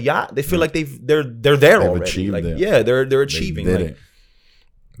to be on a yacht, they feel like they're there They've already. achieved Like it. yeah, they're achieving.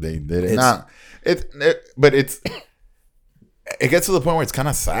 They did it. But it gets to the point where it's kind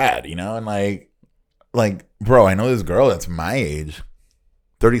of sad, you know, and like, bro, I know this girl that's my age,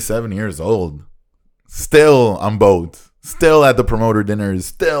 37 years old, still on boats, still at the promoter dinners,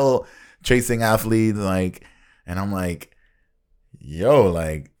 still chasing athletes, like, and I'm like, yo,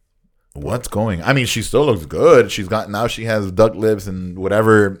 like, what's going? I mean, she still looks good. She has duck lips and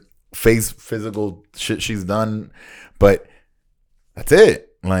whatever physical shit she's done, but that's it.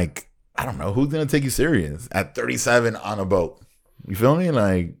 Like, I don't know who's gonna take you serious at 37 on a boat. You feel me?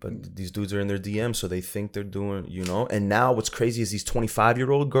 Like, but these dudes are in their DMs, so they think they're doing, you know. And now what's crazy is these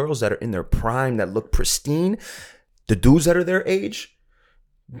 25-year-old girls that are in their prime, that look pristine. The dudes that are their age,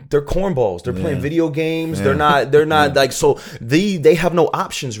 they're cornballs. They're playing video games. They're not like, so they have no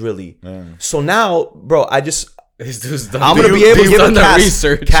options really. So now, bro, I'm gonna be able to give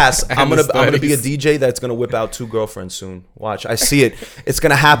a Cass. I'm gonna be a DJ that's gonna whip out 2 girlfriends soon. Watch, I see it. It's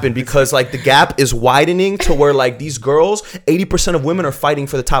gonna happen because like the gap is widening to where like these girls, 80% of women are fighting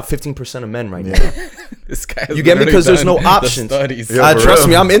for the top 15% of men right now. This guy, you get me? Because there's no options. Trust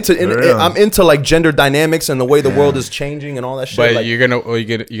me, I'm into like gender dynamics and the way the world is changing and all that shit. But like, you're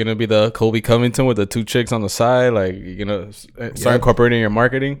gonna be the Colby Covington with the 2 chicks on the side. Like you're gonna start incorporating your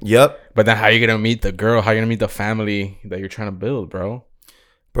marketing. Yep. But then how you gonna meet the girl? How you gonna meet the family that you're trying to build, bro?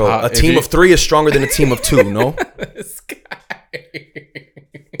 Bro, a team of 3 is stronger than a team of 2. No. This guy.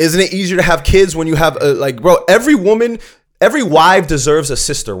 Isn't it easier to have kids when you have like, bro? Every wife deserves a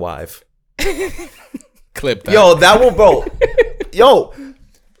sister wife. Clip that. Yo, that will, bro. Yo,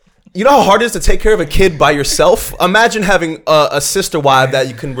 you know how hard it is to take care of a kid by yourself? Imagine having a sister wife that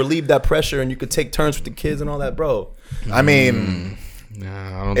you can relieve that pressure and you could take turns with the kids and all that, bro. I mean,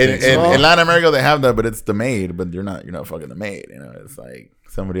 I don't think so. In Latin America they have that, but it's the maid. But you're not fucking the maid. You know, it's like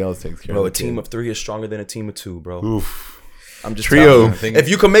somebody else takes care of it. Bro, a team of 3 is stronger than a team of 2, bro. Oof. I'm just trio. If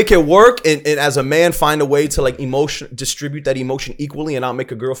you can make it work and as a man find a way to like distribute that emotion equally and not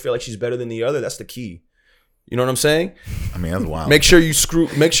make a girl feel like she's better than the other, that's the key. You know what I'm saying? I mean, that's wild. Make sure you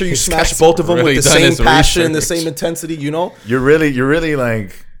smash both of them with the same passion, the same intensity, you know? You're really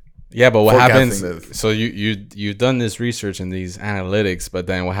like, yeah, but what happens, so you've done this research and these analytics, but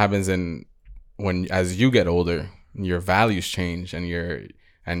then what happens as you get older, your values change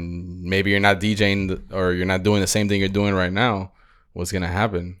and maybe you're not DJing or you're not doing the same thing you're doing right now. What's gonna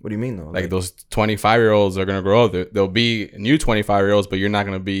happen? What do you mean though? Like those 25-year-olds are gonna grow up. There'll be new 25-year-olds, but you're not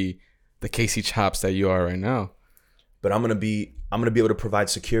gonna be the Casey Chops that you are right now. But I'm gonna be able to provide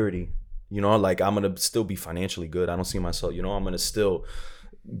security. You know, like I'm gonna still be financially good. I don't see myself. You know, I'm gonna still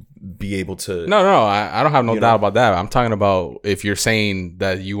be able to. No, I don't have no You doubt know? about that. I'm talking about if you're saying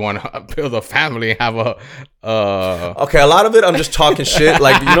that you want to build a family and have a Okay, a lot of it I'm just talking shit.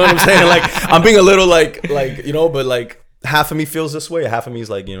 Like, you know what I'm saying? Like, I'm being a little like you know, but like half of me feels this way. Half of me is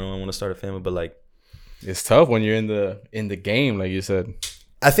like, you know, I want to start a family, but like, it's tough when you're in the game, like you said.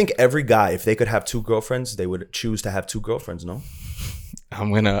 I think every guy, if they could have 2 girlfriends, they would choose to have 2 girlfriends. No.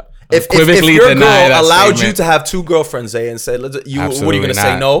 I'm gonna If unequivocally your deny girl that allowed you statement. to have 2 girlfriends, and said, what are you Absolutely going to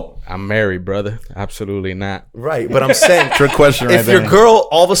say? not. No? I'm married, brother. Absolutely not. Right. But I'm saying, Trick question right if there. your girl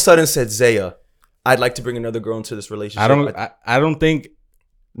all of a sudden said, Zaya, I'd like to bring another girl into this relationship. I don't think,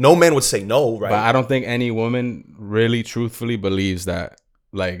 No man would say no, right? but I don't think any woman really truthfully believes that,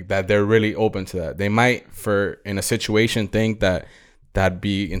 like, that they're really open to that. They might, for in a situation, think that that'd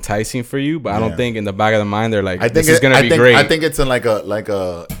be enticing for you, but I don't Yeah. think in the back of the mind they're like, I think this is gonna be great. I think it's in like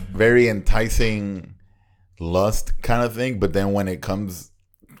a very enticing lust kind of thing. But then when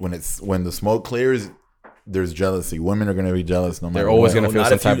the smoke clears, there's jealousy. Women are gonna be jealous no matter. They're always what. gonna feel not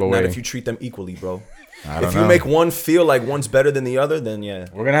some if you, type of not way. if you treat them equally, bro. I don't If you know. make one feel like one's better than the other, then yeah.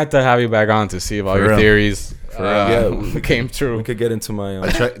 We're gonna have to have you back on to see if all For your real. theories Yeah, came true. We could get into my.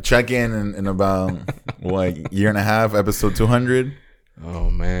 Check in about what year and a half, episode 200.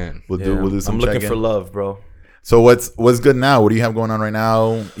 Oh man, We'll do some I'm looking check-in. for love, bro. So what's good now? What do you have going on right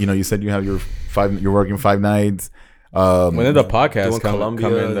now? You know, you said you have you're working 5 nights. when did the podcast Doing come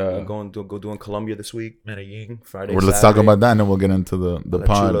Colombia, in? go doing Colombia this week. Medellin, Friday. Well, let's talk Saturday. about that, and then we'll get into the La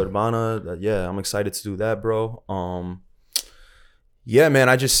pod. Chula Urbana. Yeah, I'm excited to do that, bro. Yeah, man.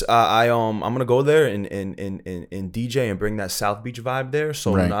 I'm gonna go there and DJ and bring that South Beach vibe there.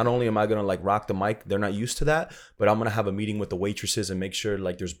 So Right. not only am I gonna like rock the mic, they're not used to that, but I'm gonna have a meeting with the waitresses and make sure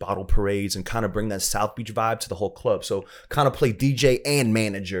like there's bottle parades and kind of bring that South Beach vibe to the whole club. So kind of play DJ and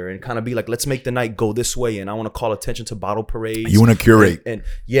manager and kind of be like, let's make the night go this way. And I want to call attention to bottle parades. You want to curate. and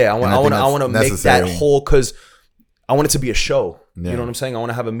yeah, I And I think want to that's make that necessary. whole because I want it to be a show. Yeah. You know what I'm saying? I want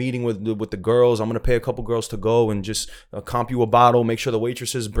to have a meeting with the girls. I'm going to pay a couple girls to go and just comp you a bottle, make sure the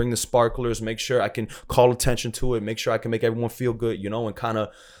waitresses bring the sparklers, make sure I can call attention to it, make sure I can make everyone feel good, you know, and kind of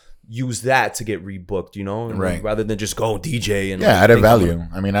use that to get rebooked, you know, and Right. rather than just go DJ and Yeah, like, added think I'm value.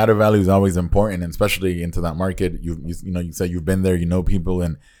 I mean, added value is always important, and especially into that market. You know, you said you've been there, you know people,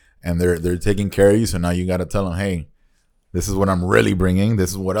 and they're taking care of you. So now you got to tell them, hey, this is what I'm really bringing. This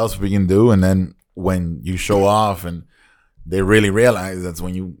is what else we can do. And then when you show off and they really realize, that's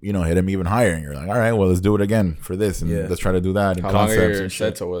when you hit them even higher, and you're like, all right, well, let's do it again for this, and Yeah. let's try to do that. And How long are concepts your and shit.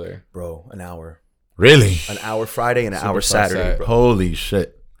 sets over there? bro, an hour Really? Friday and an hour Superstar Saturday, set. bro. Holy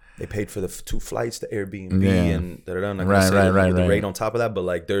shit! They paid for the 2 flights, the Airbnb, Yeah. and da-da-da. Like Right, right. The rate on top of that, but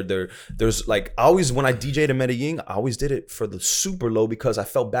like there's like I always when I DJ'd in Medellin, I always did it for the super low because I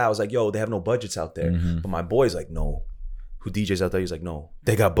felt bad. I was like, yo, they have no budgets out there. Mm-hmm. But my boy's like, no. Who DJs out there? He's like, no,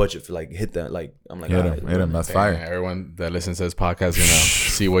 they got budget for like hit that. Like I'm like, Hit all him, right, hit him. That's fire. Everyone that listens to this podcast gonna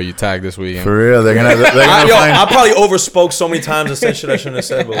see what you tag this weekend. For real, they're gonna I find. probably overspoke so many times and said shit I shouldn't have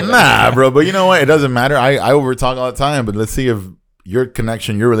said. But Nah, bro. But you know what? It doesn't matter. I overtalk all the time. But let's see if your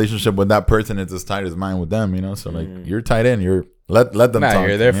connection, your relationship with that person is as tight as mine with them. You know, so like you're tight in. You're let them Nah, talk.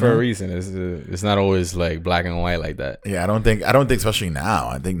 you're there you for know? a reason. It's not always like black and white like that. Yeah, I don't think, especially now.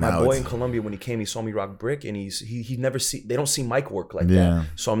 I think my now boy it's in Colombia, when he came, he saw me rock brick, and he never see. They don't see mic work like Yeah. that.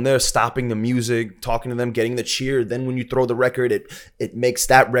 So I'm there stopping the music, talking to them, getting the cheer. Then when you throw the record, it makes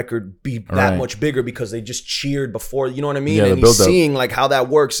that record be that Right. much bigger because they just cheered before. You know what I mean? Yeah, the and he's build-up. seeing like how that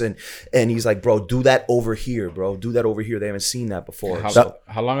works, and he's like, bro, do that over here, bro. Do that over here. They haven't seen that before.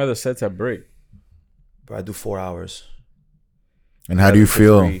 How long are the sets at Break? Bro, I do 4 hours. And how do you For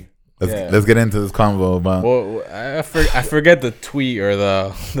feel? free. Let's get into this convo about. Well, I forget the tweet or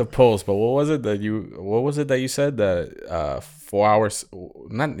the post, but what was it that you said that 4 hours?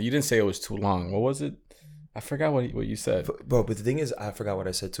 Not, you didn't say it was too long. What was it? I forgot what you said. Bro, but the thing is, I forgot what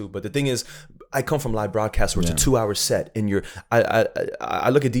I said too. But the thing is, I come from live broadcast where it's a 2 hour set, and I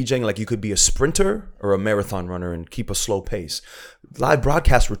look at DJing like you could be a sprinter or a marathon runner and keep a slow pace. Live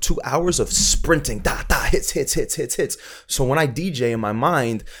broadcasts were 2 hours of sprinting, hits. So when I DJ in my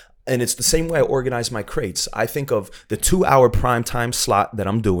mind, and it's the same way I organize my crates. I think of the 2 hour prime time slot that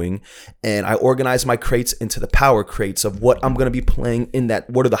I'm doing, and I organize my crates into the power crates of what I'm going to be playing in that,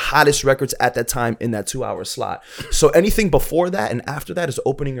 what are the hottest records at that time in that 2 hour slot. So anything before that and after that is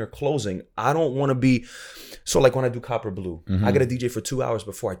opening or closing. I don't want to be, so like when I do Copper Blue, I got to DJ for 2 hours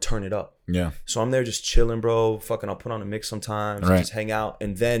before I turn it up. Yeah. So I'm there just chilling, bro. Fucking, I'll put on a mix sometimes, Right. just hang out,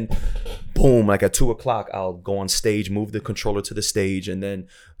 and then, boom, like at 2:00, I'll go on stage, move the controller to the stage, and then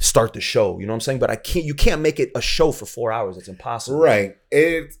start the show. You know what I'm saying? But you can't make it a show for 4 hours. It's impossible. Right.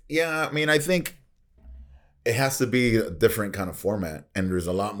 I mean, I think it has to be a different kind of format, and there's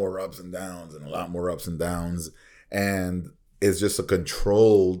a lot more ups and downs and a lot more ups and downs, and it's just a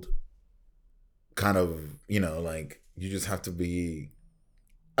controlled kind of, like you just have to be.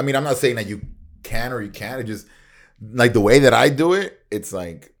 I mean, I'm not saying that you can or you can't. It just like the way that I do it, it's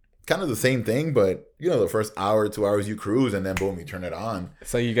like kind of the same thing, but the first hour, 2 hours you cruise, and then boom, you turn it on.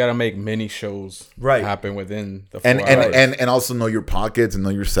 So you gotta make mini shows happen within the 4 hours. And also know your pockets and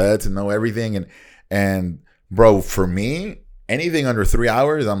know your sets and know everything. And bro, for me, anything under 3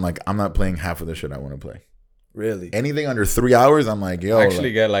 hours, I'm like, I'm not playing half of the shit I want to play. Really? Anything under 3 hours, I'm like, yo. I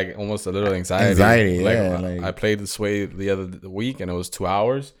actually get like almost a little anxiety. Yeah. I played the Sway the other week and it was 2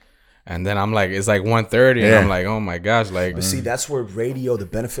 hours. And then I'm like, it's like 1:30 and I'm like, oh my gosh. Like, but see, that's where the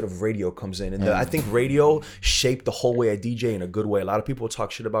benefit of radio comes in. And I think radio shaped the whole way I DJ in a good way. A lot of people talk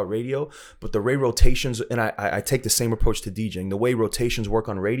shit about radio, but the way rotations, and I take the same approach to DJing. The way rotations work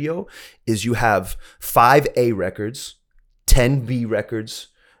on radio is you have 5 A records, 10 B records,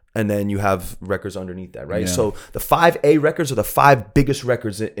 and then you have records underneath that, right? Yeah. So the 5 A records are the 5 biggest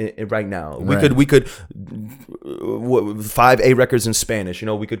records in right now. We could 5 A records in Spanish.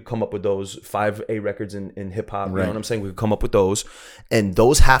 We could come up with those 5 A records in hip hop. You know what I'm saying? We could come up with those, and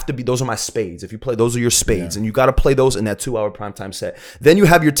those have to be. Those are my spades. If you play, those are your spades, and you got to play those in that 2 hour primetime set. Then you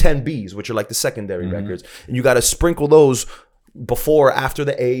have your 10 Bs, which are like the secondary records, and you got to sprinkle those before or after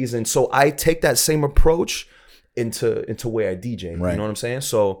the A's. And so I take that same approach into where I DJ. You know what I'm saying?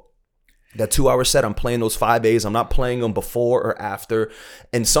 So that 2 hour set, I'm playing those 5 A's. I'm not playing them before or after.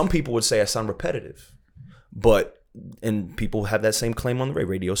 And some people would say I sound repetitive, and people have that same claim on the radio.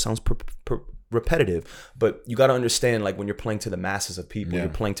 Radio sounds repetitive, but you got to understand, like when you're playing to the masses of people, you're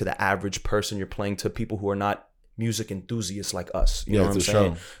playing to the average person, you're playing to people who are not music enthusiasts like us. You know what I'm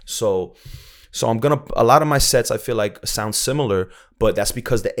saying? So I'm a lot of my sets I feel like sound similar, but that's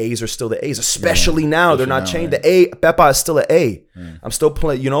because the A's are still the A's, especially now. They're not changed. The A, Pepa is still an A. I'm still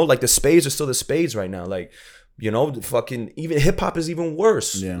playing, like the spades are still the spades right now. Like, fucking, even hip hop is even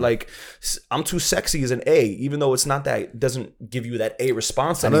worse. Yeah. Like, I'm Too Sexy is an A, even though it's not that, it doesn't give you that A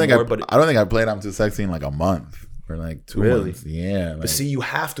response anymore. I don't think I played I'm Too Sexy in like a month. Or like 2 months. Yeah. But see, you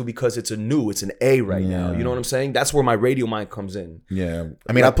have to, because it's it's an A right now. You know what I'm saying? That's where my radio mind comes in. Yeah.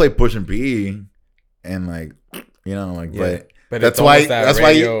 I mean, I play Push and P and but that's why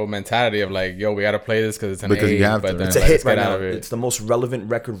radio mentality of like, yo, we got to play this because it's an A. You have to. It's a hit right now. It's the most relevant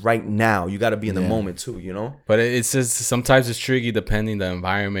record right now. You got to be in the moment too, But it's just, sometimes it's tricky depending the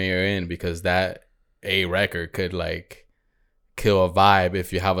environment you're in, because that A record could like kill a vibe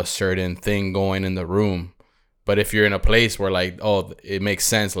if you have a certain thing going in the room. But if you're in a place where like, oh, it makes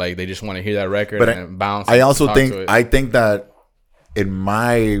sense, like they just want to hear that record and bounce. I also think that in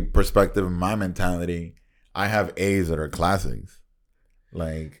my perspective, in my mentality, I have A's that are classics.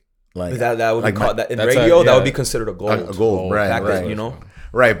 Like that would be called that in radio. That would be considered a gold. A gold, right?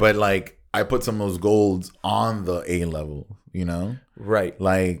 Right. But like I put some of those golds on the A level. Right.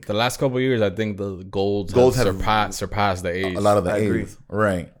 Like the last couple of years, I think the golds have surpassed the A's. A lot of the A's. Agree.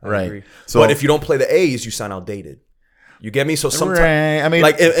 Right. Agree. So, but if you don't play the A's, you sound outdated. You get me? So sometimes, I mean,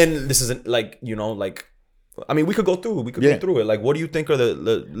 like, and this isn't like, like, I mean, we could go through. Go through it. Like, what do you think are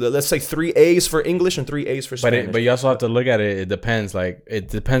the let's say 3 A's for English and 3 A's for Spanish? But you also have to look at it. It depends. Like, it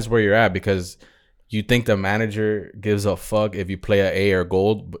depends where you're at, because you think the manager gives a fuck if you play an A or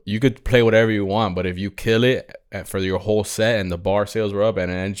gold. You could play whatever you want, but if you kill it for your whole set and the bar sales were up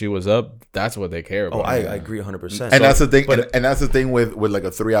and energy was up, that's what they care about. Oh, I agree 100%. And that's the thing. And that's the thing with like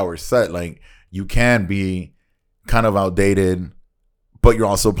a 3 hour set. Like, you can be kind of outdated, but you're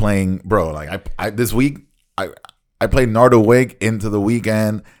also playing, bro. Like I this week, I played Nardo Wake into the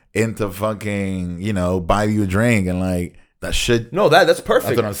weekend, into fucking, buy you a drink, and like that shit. No, that's perfect.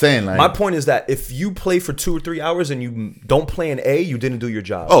 That's what I'm saying. Like, my point is that if you play for 2 or 3 hours and you don't play an A, you didn't do your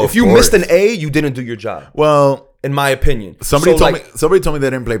job. Oh, if you missed an A, you didn't do your job. Well, in my opinion, somebody told me they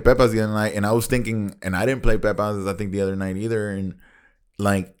didn't play Pepas the other night, and I was thinking, and I didn't play Pepas I think the other night either, and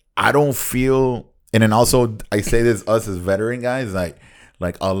like I don't feel. And then also, I say this, us as veteran guys, like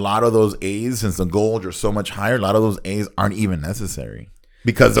a lot of those A's, since the golds are so much higher, a lot of those A's aren't even necessary,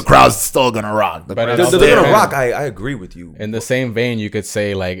 because the crowd's still gonna rock. They're gonna rock. I agree with you. In the same vein, you could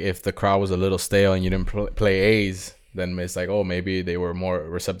say, like, if the crowd was a little stale and you didn't play A's, then it's like, oh, maybe they were more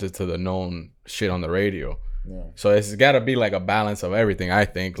receptive to the known shit on the radio. Yeah. So it's got to be like a balance of everything, I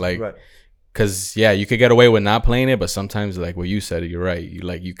think. Like, because you could get away with not playing it, but sometimes, like what you said, you're right.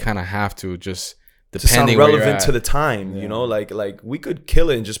 You kind of have to just. To sound relevant to the time, like we could kill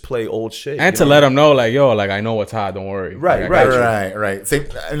it and just play old shit, and to let them know, like, yo, like I know what's hot, don't worry. Right. Same,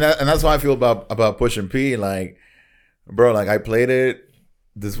 and that's why I feel about Push and P. Like, bro, like I played it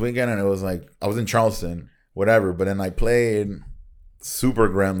this weekend, and it was like I was in Charleston. whatever. But then I played Super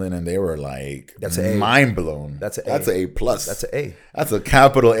Gremlin, and they were like, That's an A. mind blown. That's an A plus. That's an A. That's a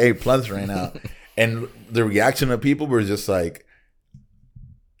capital A plus right now. And the reaction of people were just like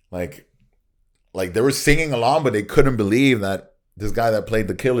they were singing along, but they couldn't believe that this guy that played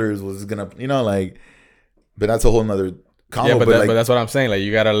the Killers was gonna, but that's a whole nother combo. Yeah, but like, that's what I'm saying. Like,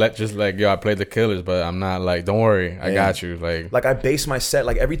 you gotta I played the Killers, but I'm not like, don't worry, I got you. Like I base my set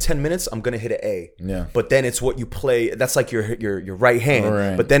like every 10 minutes I'm gonna hit an A. Yeah. But then it's what you play. That's like your right hand.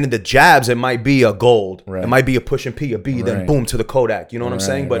 Right. But then in the jabs it might be a gold. Right. It might be a push and P, a B, then Right. boom to the Kodak. You know what I'm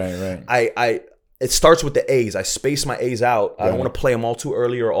saying? But right. it starts with the A's. I space my A's out. I don't Right. want to play them all too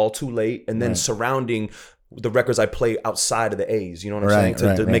early or all too late. And then surrounding the records I play outside of the A's. You know what I'm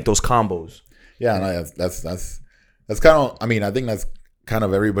saying? To make those combos. Yeah, no, that's kind of. I mean, I think that's kind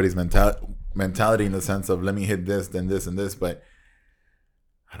of everybody's mentality in the sense of let me hit this, then this, and this. But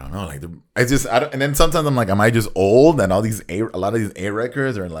I don't know. Like, and then sometimes I'm like, am I just old? And a lot of these A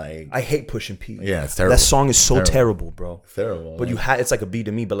records are like, I hate Push and P. Yeah, it's terrible. That song is so terrible, bro. It's terrible. But it's like a B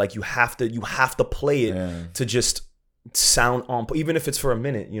to me. But like you have to play it to just sound on. Even if it's for a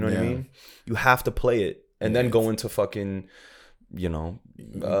minute, you know what I mean? You have to play it and then go into fucking.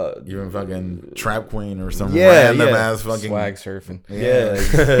 Even fucking Trap Queen or some random ass fucking swag surfing. Yeah.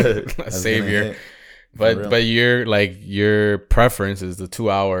 Savior. But your preference is the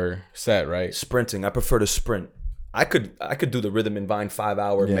 2-hour set, right? Sprinting. I prefer to sprint. I could do the Rhythm and Vine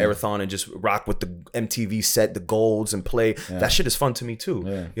 5-hour marathon and just rock with the MTV set, the golds, and play. That shit is fun to me too.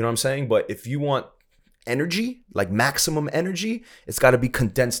 Yeah. You know what I'm saying? But if you want energy, like maximum energy, it's got to be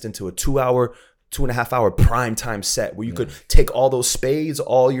condensed into a 2.5-hour prime time set where you could take all those spades,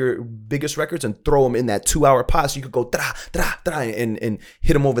 all your biggest records, and throw them in that 2-hour pot. So you could go da da da and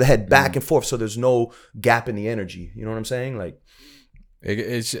hit them over the head back and forth. So there's no gap in the energy. You know what I'm saying? Like,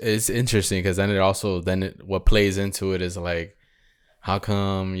 it's interesting because what plays into it is like, how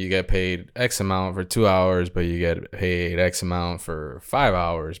come you get paid X amount for 2 hours, but you get paid X amount for 5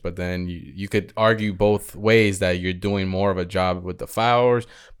 hours? But then you could argue both ways that you're doing more of a job with the 5 hours,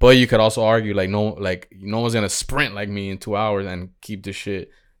 but you could also argue no one's gonna sprint like me in 2 hours and keep the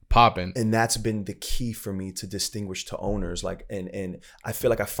shit popping. And that's been the key for me to distinguish to owners. Like, and I feel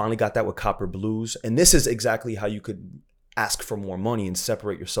like I finally got that with Copper Blues. And this is exactly how you could ask for more money and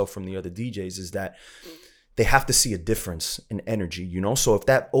separate yourself from the other DJs, is that they have to see a difference in energy, So if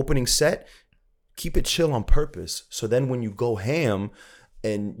that opening set, keep it chill on purpose. So then when you go ham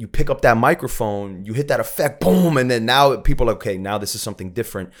and you pick up that microphone, you hit that effect, boom, and then now people are, okay, now this is something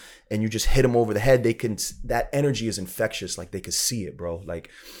different, and you just hit them over the head. That energy is infectious. Like, they could see it, bro. Like,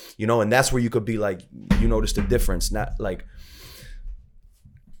 and that's where you could be like, you notice the difference. Not like,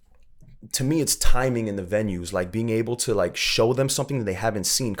 to me, it's timing in the venues, like being able to like show them something that they haven't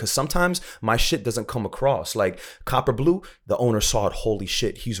seen. Because sometimes my shit doesn't come across. Like Copper Blue, the owner saw it. Holy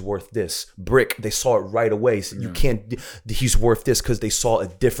shit, he's worth this. Brick, they saw it right away. So you can't. He's worth this because they saw a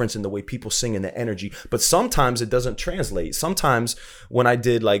difference in the way people sing and the energy. But sometimes it doesn't translate. Sometimes when I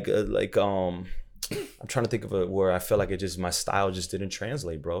did I'm trying to think of where I felt like my style just didn't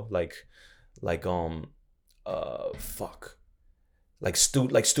translate, bro. Fuck. Like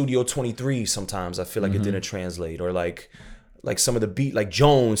Studio 23, sometimes I feel like it didn't translate, or like some of the beat, like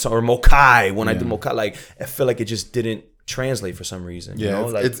Jones or Mokai. When I did Mokai, like I feel like it just didn't translate for some reason.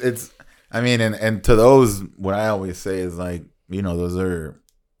 Yeah, it's. I mean, and to those, what I always say is like, those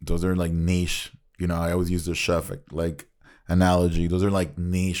are like niche. I always use the chef like analogy. Those are like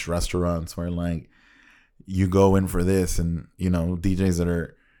niche restaurants where like you go in for this, and DJs that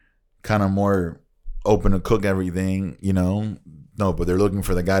are kind of more open to cook everything. No, but they're looking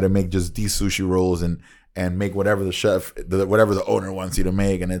for the guy to make just these sushi rolls and make whatever the chef, whatever the owner wants you to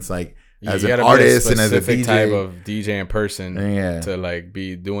make. And it's like, as an artist and as a DJ, type of DJ in person to like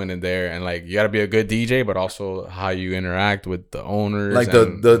be doing it there, and like you got to be a good DJ, but also how you interact with the owners, like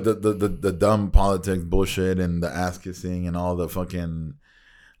the dumb politics bullshit and the ass kissing and all the fucking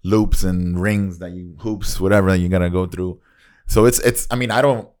loops and rings whatever that you gotta go through. So it's. I mean,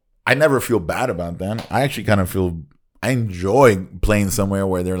 I never feel bad about that. I actually kind of I enjoy playing somewhere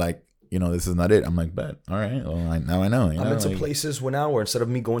where they're like, this is not it. I'm like, bet. All right. Well, now I know. I'm into places where instead of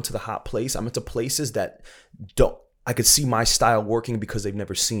me going to the hot place, I'm into places that I could see my style working because they've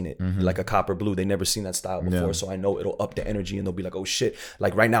never seen it. Like a Copper Blue, they never seen that style before. Yeah. So I know it'll up the energy, and they'll be like, oh shit.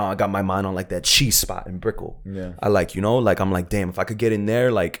 Like right now I got my mind on like that cheese spot in Brickell. Yeah. I like, I'm like, damn, if I could get in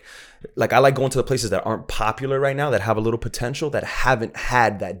there, like I like going to the places that aren't popular right now, that have a little potential, that haven't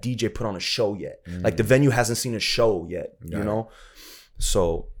had that DJ put on a show yet. Like the venue hasn't seen a show yet,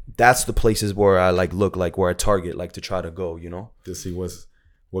 So that's the places where I like look, like where I target, like to try to go, to see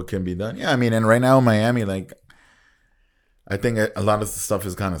what can be done. Yeah, I mean, and right now in Miami, like, I think a lot of the stuff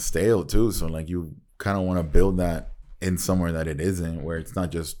is kind of stale too. So like, you kind of want to build that in somewhere that it isn't, where it's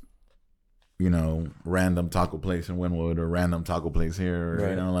not just, you know, random taco place in Wynwood or random taco place here, or, Right.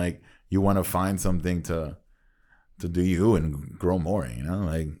 you know, like, you want to find something to do you and grow more, you know,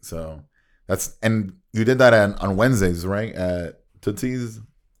 like, so that's, and you did that on Wednesdays, right, at Tootsie's?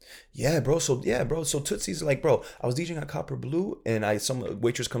 Yeah, bro. So Tootsie's like, bro, I was DJing at Copper Blue, and some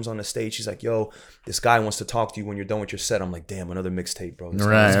waitress comes on the stage. She's like, yo, this guy wants to talk to you when you're done with your set. I'm like, damn, another mixtape, bro. This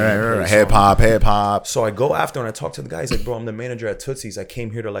guy's gonna play a Hip hop. So I go after and I talk to the guy. He's like, bro, I'm the manager at Tootsie's. I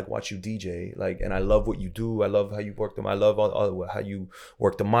came here to like watch you DJ, like, and I love what you do. I love how you work them. I love all how you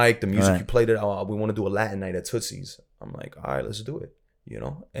work the mic, the music you played it. We want to do a Latin night at Tootsie's. I'm like, all right, let's do it, you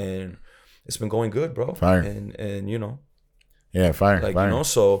know. And it's been going good, bro. Fire. And you know, Yeah, fire. like fire. you know,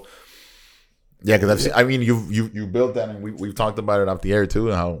 so. Yeah, because I mean, you built that, and we've talked about it off the air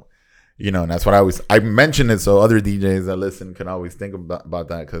too. How, you know, and that's what I mentioned it so other DJs that listen can always think about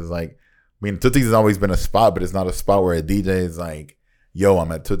that, because like, I mean, Tootsie's has always been a spot, but it's not a spot where a DJ is like, yo,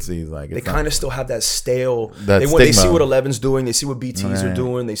 I'm at Tootsie's. Like, They kind of still have that stale. That they see stigma. what 11's doing. They see what BTs are Right.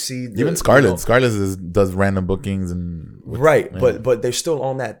 doing. They see even Scarlett. Scarlett does random bookings and right, yeah. but they're still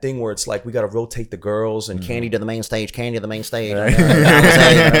on that thing where it's like we got to rotate the girls and Candy to the main stage, Candy to the main stage,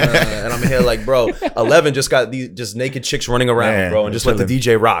 and I'm here like, bro, 11 just got these just naked chicks running around, Yeah, bro, and just let the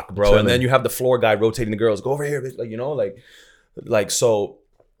DJ rock, bro, Chilling. and then you have the floor guy rotating the girls. Go over here, bitch. Like, you know, like so.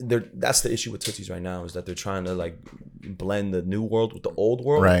 That's the issue with Tootsie's right now, is that they're trying to like blend the new world with the old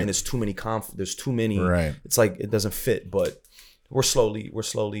world, Right. and there's too many there's too many. Right. It's like it doesn't fit, but we're slowly,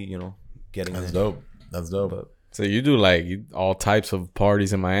 you know, getting That's there. dope. That's dope. But So you do like all types of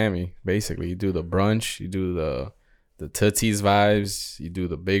parties in Miami, basically. You do the brunch, you do the Tootsie's vibes, you do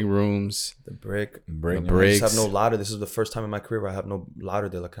the big rooms. the brick, The I bricks. just have no Lauderdale. This is the first time in my career where I have no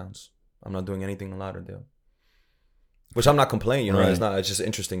Lauderdale accounts. I'm not doing anything in Lauderdale, which I'm not complaining. You know, Right. it's not. It's just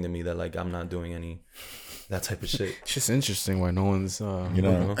interesting to me that like I'm not doing any that type of shit. It's just interesting why no one's You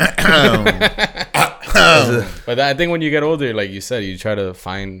know, But I think when you get older, like you said, you try to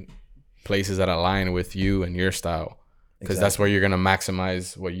find places that align with you and your style, because that's where you're gonna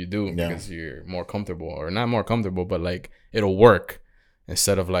maximize what you do, Yeah. because you're more comfortable, or not more comfortable, but like it'll work,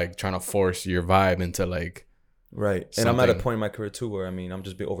 instead of like trying to force your vibe into like. Right. And I'm at a Something. point in my career too where, I mean, I'm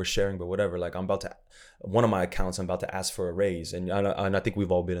just be oversharing, but whatever. Like one of my accounts, I'm about to ask for a raise. And I think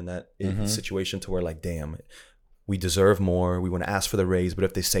we've all been in that situation to where like, damn, we deserve more. We want to ask for the raise, but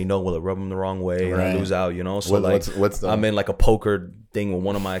if they say no, will it rub them the wrong way and I Right. lose out, you know? So what's the I'm in like a poker thing with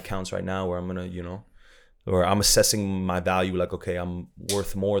one of my accounts right now where I'm going to, you know, or I'm assessing my value. Like, okay, I'm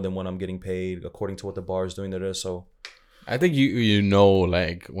worth more than what I'm getting paid according to what the bar is doing there. So I think you know,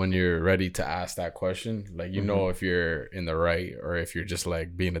 like when you're ready to ask that question, like you know if you're in the right, or if you're just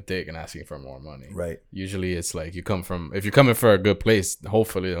like being a dick and asking for more money. right. Usually it's like if you're coming for a good place,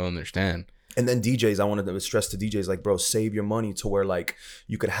 hopefully they'll understand. And then DJs, I wanted to stress to DJs, like, bro, save your money to where like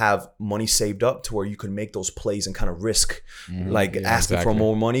you could have money saved up to where you could make those plays and kind of risk like Yeah, asking for exactly.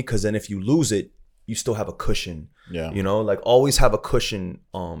 more money, because then if you lose it, you still have a cushion. Yeah. You know, like always have a cushion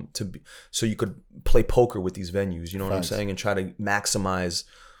so you could play poker with these venues, you know what I'm Facts. saying, and try to maximize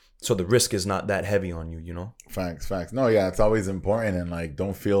so the risk is not that heavy on you, you know? Facts. No, yeah, it's always important, and like,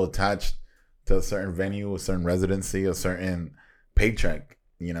 don't feel attached to a certain venue, a certain residency, a certain paycheck.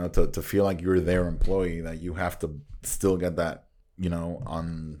 You know, to feel like you're their employee, that you have to still get that, you know,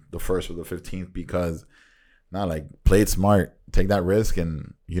 on the 1st or the 15th, because not like, play it smart, take that risk,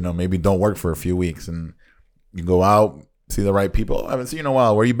 and you know, maybe don't work for a few weeks, and you go out, see the right people. I haven't seen you in a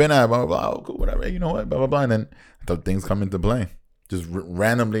while. Where you been at? Blah blah blah. Oh, cool, whatever. You know what? Blah blah blah. And then things come into play. Just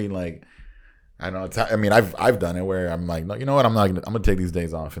randomly, like, I don't know. I mean, I've done it where I'm like, no, you know what? I'm gonna take these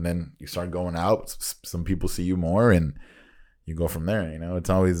days off, and then you start going out. Some people see you more, and you go from there. You know, it's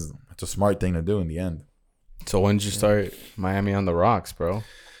a smart thing to do in the end. So when did you start Miami on the Rocks, bro?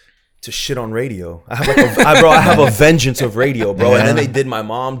 To shit on radio. I have a vengeance of radio, bro. And then they did my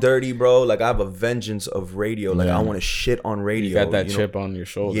mom dirty, bro. Like, I have a vengeance of radio. Like, Yeah. I want to shit on radio. You got that you know? chip on your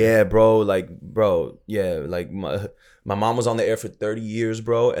shoulder. Yeah, bro. Like, bro. Yeah, like my mom was on the air for 30 years,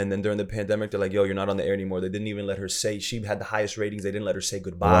 bro. And then during the pandemic, they're like, yo, you're not on the air anymore. They didn't even let her say, she had the highest ratings. They didn't let her say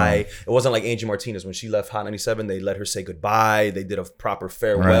goodbye. It wasn't like Angie Martinez. When she left Hot 97, they let her say goodbye. They did a proper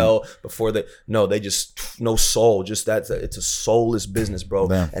farewell before they just, no soul. Just it's a soulless business, bro.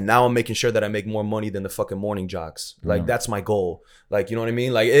 Damn. And now I'm making sure that I make more money than the fucking morning jocks. Like, that's my goal. Like, you know what I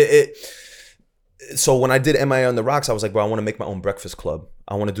mean? Like, so when I did MIA on the Rocks, I was like, bro, I want to make my own breakfast club.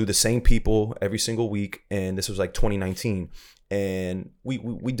 I want to do the same people every single week. And this was like 2019. And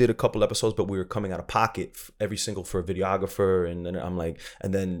we did a couple episodes, but we were coming out of pocket every single for a videographer. And then I'm like,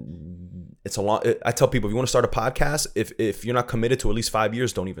 and then it's a long, I tell people, if you want to start a podcast, if you're not committed to at least 5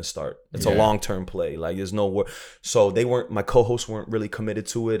 years, don't even start. It's a long-term play. Like there's no work. So my co-hosts weren't really committed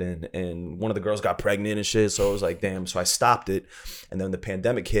to it. And one of the girls got pregnant and shit. So I was like, damn. So I stopped it. And then the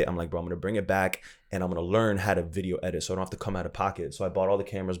pandemic hit. I'm like, bro, I'm going to bring it back. And I'm going to learn how to video edit so I don't have to come out of pocket. So I bought all the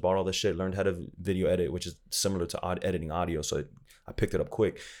cameras, bought all the shit, learned how to video edit, which is similar to editing audio. So I picked it up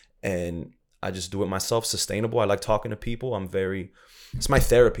quick. And I just do it myself, sustainable. I like talking to people. It's my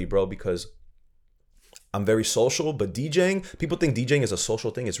therapy, bro, because I'm very social. But DJing, people think DJing is a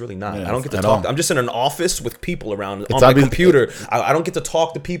social thing. It's really not. I don't get to talk. I'm just in an office with people around on my computer. I don't get to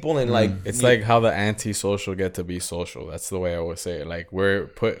talk to people and like. It's like how the anti-social get to be social. That's the way I always say it. Like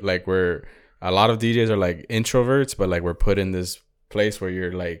a lot of DJs are like introverts, but like we're put in this place where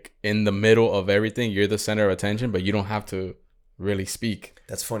you're like in the middle of everything. You're the center of attention, but you don't have to really speak.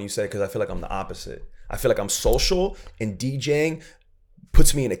 That's funny you say, because I feel like I'm the opposite. I feel like I'm social, and DJing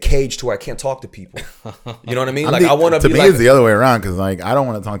puts me in a cage to where I can't talk to people. You know what I mean? Like I want to be like, it's the other way around, because like I don't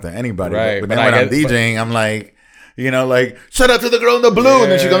want to talk to anybody. Right, but then when I'm DJing, I'm like, you know, like, shout out to the girl in the blue.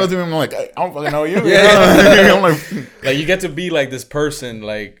 And then she comes up to me, I'm like, I don't fucking know you. I'm like, you get to be like this person,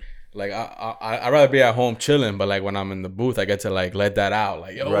 like I'd rather be at home chilling, but like when I'm in the booth, I get to like let that out.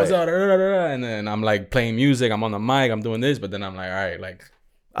 Like, yo, what's up? And then I'm like playing music, I'm on the mic, I'm doing this, but then I'm like, all right, like.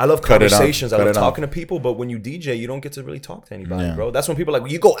 I love conversations. I love talking to people, but when you DJ, you don't get to really talk to anybody, bro. That's when people are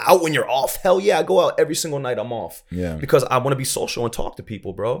like, you go out when you're off. Hell yeah, I go out every single night I'm off. Yeah. Because I want to be social and talk to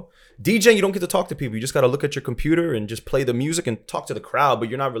people, bro. DJing, you don't get to talk to people. You just got to look at your computer and just play the music and talk to the crowd, but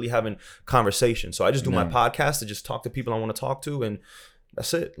you're not really having conversation. So I just do my podcast to just talk to people I want to talk to, and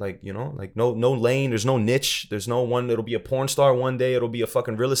that's it. Like, you know, like no lane. There's no niche. There's no one. It'll be a porn star one day. It'll be a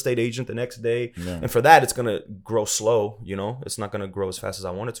fucking real estate agent the next day. Yeah. And for that, it's going to grow slow. You know, it's not going to grow as fast as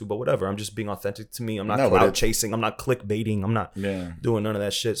I want it to, but whatever. I'm just being authentic to me. I'm not cloud chasing. I'm not clickbaiting. I'm not doing none of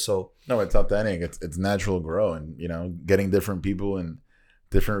that shit. So no, it's authentic. It's natural grow, and, you know, getting different people and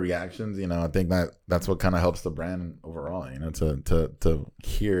different reactions. You know, I think that's what kind of helps the brand overall, you know, to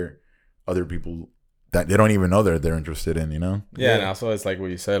hear other people that they don't even know they're interested in, you know? Yeah, and also it's like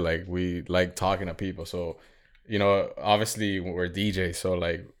what you said, like we like talking to people. So, you know, obviously we're DJs, so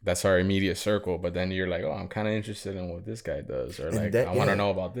like that's our immediate circle. But then you're like, oh, I'm kind of interested in what this guy does, or like I want to know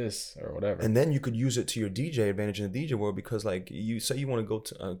about this or whatever. And then you could use it to your DJ advantage in the DJ world, because like you say you want to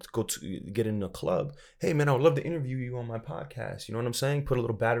go to get in a club. Hey man, I would love to interview you on my podcast. You know what I'm saying? Put a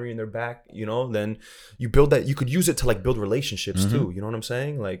little battery in their back. You know, then you build that. You could use it to like build relationships too. You know what I'm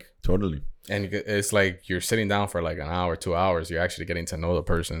saying? Like totally. And it's like you're sitting down for like an hour, 2 hours. You're actually getting to know the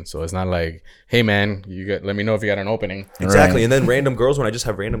person. So it's not like, hey, man, let me know if you got an opening. Exactly. Right. And then random girls, when I just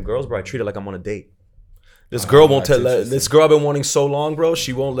have random girls, bro, I treat it like I'm on a date. This girl won't tell. This girl I've been wanting so long, bro.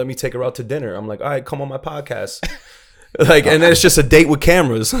 She won't let me take her out to dinner. I'm like, all right, come on my podcast. Like, and then it's just a date with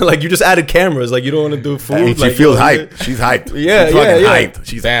cameras. Like, you just added cameras. Like, you don't want to do food. And she like, feels hyped. She's hyped. Yeah, she's fucking hyped.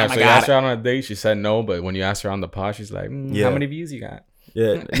 She's damn. So you asked her out on a date. She said no, but when you asked her on the pod, she's like, how many views you got?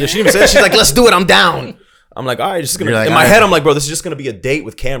 Yeah. She even said, she's like, let's do it. I'm down. I'm like, all right, just gonna. Like, in my head, I'm like, bro, this is just gonna be a date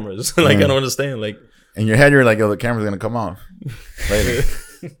with cameras. Like, I don't understand. Like, in your head, you're like, yo, the camera's gonna come off later.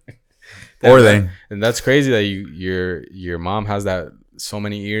 And that's crazy that your mom has that so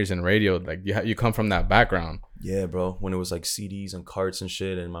many years in radio. Like you come from that background. Yeah, bro. When it was like CDs and carts and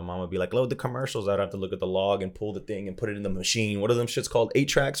shit, and my mom would be like, load the commercials. I'd have to look at the log and pull the thing and put it in the machine. What are them shits called?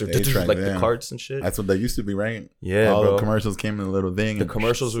 8-tracks or 8-tracks, like the carts and shit. That's what they used to be, right? Yeah, all bro. The commercials came in a little thing. The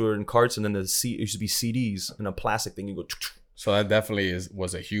commercials were in carts, and then it used to be CDs in a plastic thing. You go. So that definitely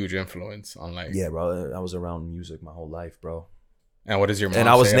was a huge influence on like. Yeah, bro. I was around music my whole life, bro. And what is your mom And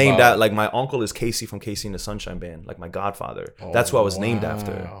I was say named about... that, like, my uncle is Casey from Casey and the Sunshine Band, like my godfather. That's who I was named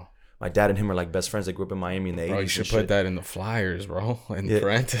after. My dad and him are like best friends. They grew up in Miami in the 80s. Bro, you should put that in the flyers, bro. In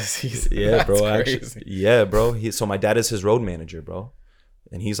parentheses. Yeah, bro. Actually, yeah, bro. So my dad is his road manager, bro.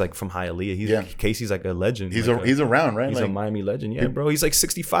 And he's like from Hialeah. Casey's like a legend. He's like he's around, right? He's like, a Miami legend. Yeah, bro. He's like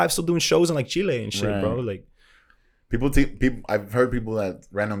 65, still doing shows in like Chile and shit, bro. Like people. I've heard people that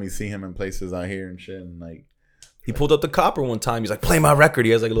randomly see him in places out here and shit, and like. He pulled up the copper one time. He's like, play my record.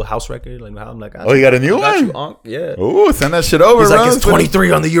 He has like a little house record. Like, I'm like, oh, you got a new one? Yeah. Oh, send that shit over, He's bro. like, it's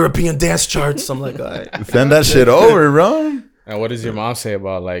 23 on the European dance charts. I'm like, all right. Send that shit over, bro. And what does your mom say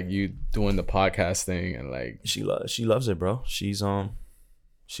about like you doing the podcast thing and like? She loves it, bro. She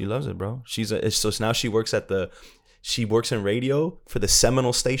loves it, bro. So now she works at She works in radio for the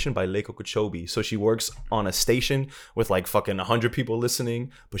Seminole station by Lake Okeechobee. So she works on a station with like fucking 100 people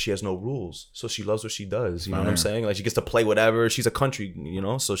listening, but she has no rules. So she loves what she does. You know what I'm saying? Like she gets to play whatever. She's a country, you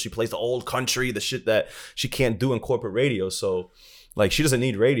know? So she plays the old country, the shit that she can't do in corporate radio. So like she doesn't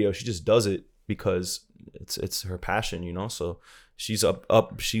need radio. She just does it because it's her passion, you know? So she's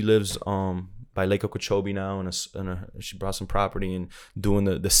up. She lives by Lake Okeechobee now, and she brought some property and doing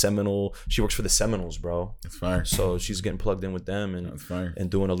the Seminole. She works for the Seminoles, bro. That's fire. So she's getting plugged in with them That's fire. and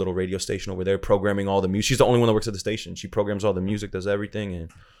doing a little radio station over there, programming all the music. She's the only one that works at the station. She programs all the music, does everything,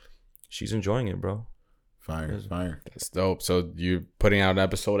 and she's enjoying it, bro. Fire. That's dope. So you putting out an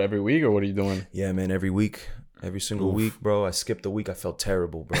episode every week, or what are you doing? Yeah, man, every week. Every single week, bro. I skipped a week. I felt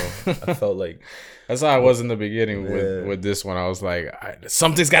terrible, bro. I felt like that's how I was in the beginning with this one. I was like,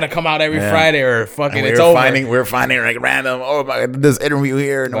 something's got to come out every Friday, or fucking it's over. We're finding like random. Oh my, this interview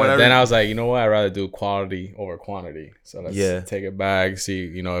here and whatever. Then I was like, you know what? I'd rather do quality over quantity. So let's take it back. See,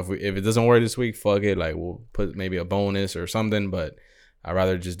 you know, if it doesn't work this week, fuck it. Like we'll put maybe a bonus or something. But I'd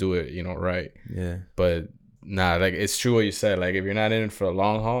rather just do it, you know, right? Yeah. But nah, like it's true what you said. Like if you're not in it for the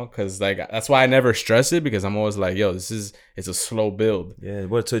long haul, because like that's why I never stress it, because I'm always like, yo, it's a slow build. Yeah,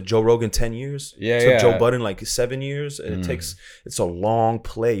 what took Joe Rogan 10 years? Yeah, it took Joe Budden like 7 years, and it's a long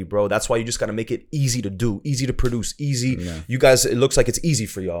play, bro. That's why you just gotta make it easy to do, easy to produce, easy. Yeah. You guys, it looks like it's easy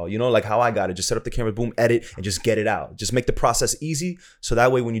for y'all. You know, like how I got it. Just set up the camera, boom, edit, and just get it out. Just make the process easy, so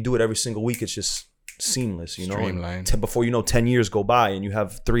that way when you do it every single week, it's just seamless. You know, streamlined. Before you know, 10 years go by and you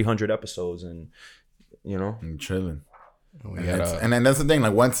have 300 episodes and. You know, I'm chilling. And then that's the thing.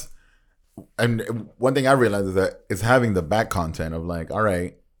 Like one thing I realized is that it's having the back content of like, all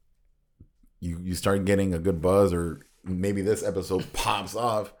right, you start getting a good buzz, or maybe this episode pops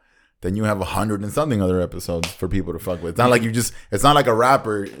off, then you have 100 and something other episodes for people to fuck with. It's not like it's not like a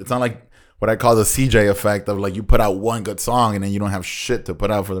rapper. It's not like what I call the CJ effect of like you put out one good song and then you don't have shit to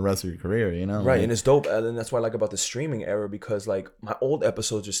put out for the rest of your career, you know? Right, like, and it's dope, and that's what I like about the streaming era, because like my old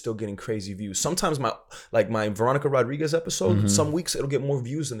episodes are still getting crazy views. Sometimes my Veronica Rodriguez episode, some weeks it'll get more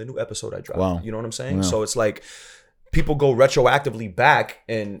views than the new episode I drop. Wow. You know what I'm saying? Wow. So it's like people go retroactively back,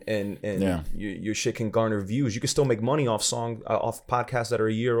 and your shit can garner views. You can still make money off podcasts that are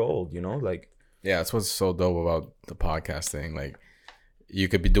a year old. You know, like that's what's so dope about the podcast thing, like. You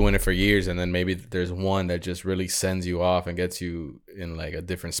could be doing it for years, and then maybe there's one that just really sends you off and gets you in like a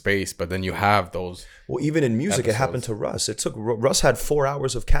different space. But then you have those. Well, even in music, episodes. It happened to Russ. Russ had 4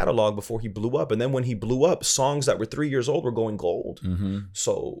 hours of catalog before he blew up, and then when he blew up, songs that were 3 years old were going gold. Mm-hmm.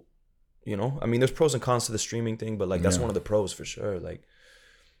 So, you know, I mean, there's pros and cons to the streaming thing, but like that's one of the pros for sure. Like,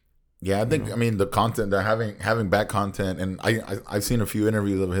 yeah, I think I mean the content that having back content, and I've seen a few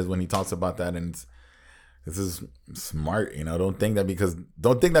interviews of his when he talks about that, and this is smart, you know. Don't think that because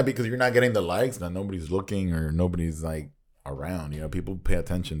you're not getting the likes that nobody's looking or nobody's like around. You know, people pay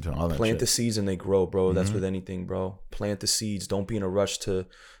attention to all that. Plant the seeds and they grow, bro. That's with anything, bro. Plant the seeds. Don't be in a rush to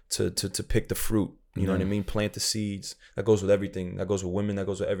pick the fruit. You know what I mean? Plant the seeds. That goes with everything. That goes with women. That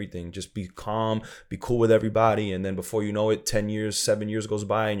goes with everything. Just be calm, be cool with everybody, and then before you know it, 10 years, 7 years goes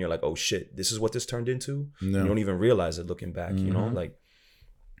by, and you're like, oh shit, this is what this turned into. No. You don't even realize it looking back. You know, like.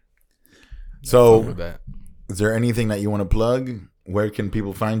 So, is there anything that you want to plug? Where can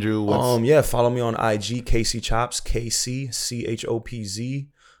people find you? Follow me on IG, KC Chops, KCCHOPZ.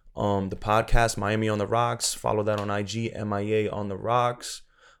 The podcast, Miami on the Rocks. Follow that on IG, MIA on the Rocks.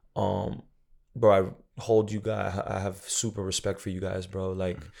 Bro, I hold you guys. I have super respect for you guys, bro.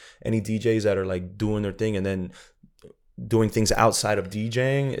 Like any DJs that are like doing their thing and then doing things outside of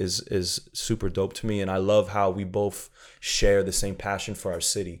DJing is super dope to me, and I love how we both share the same passion for our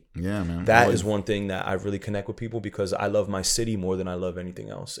city. Yeah, man. That is one thing that I really connect with people, because I love my city more than I love anything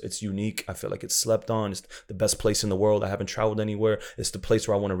else. It's unique. I feel like it's slept on. It's the best place in the world. I haven't traveled anywhere. It's the place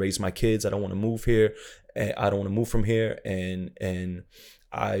where I want to raise my kids. I don't want to move here. I don't want to move from here, and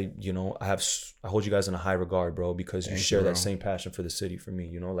I hold you guys in a high regard, bro, because you share that same passion for the city for me,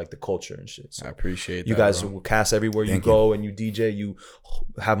 you know, like the culture and shit. So I appreciate that. You guys will cast everywhere you go, and you DJ, you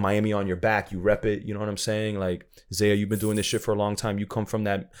have Miami on your back, you rep it, you know what I'm saying? Like, Zaya, you've been doing this shit for a long time. You come from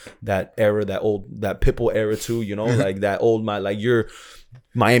that era, that Pitbull era too, you know, like that old, your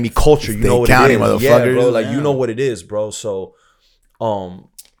Miami culture, you know what it is. Yeah, bro, like you know what it is, bro. So,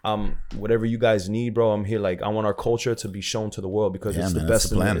 whatever you guys need, bro, I'm here. Like, I want our culture to be shown to the world, because it's the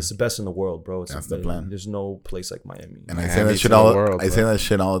best. It's the best in the world, bro. That's the plan. There's no place like Miami. And I say that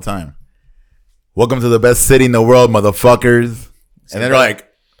shit all the time. Welcome to the best city in the world, motherfuckers. And they're like,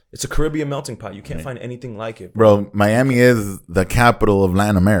 it's a Caribbean melting pot. You can't find anything like it, bro. Miami is the capital of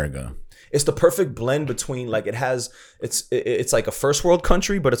Latin America. it's the perfect blend between like it's like a first world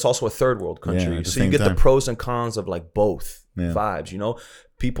country, but it's also a third world country. at the So you same get the time. pros and cons of like both Yeah. vibes. You know,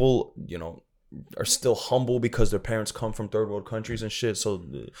 people, you know, are still humble because their parents come from third world countries and shit, so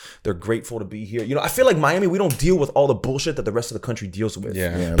they're grateful to be here. You know, I feel like Miami, we don't deal with all the bullshit that the rest of the country deals with.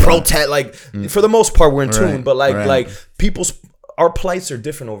 Yeah. Protest, like for the most part, we're in tune, Right, but like right. like people's our plights are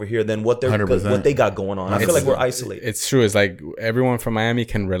different over here than what 100%. what they got going on. I feel like we're isolated. It's true. It's like everyone from Miami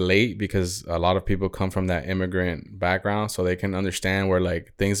can relate because a lot of people come from that immigrant background, so they can understand where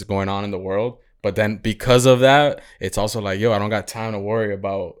like things are going on in the world. But then because of that, it's also like, yo, I don't got time to worry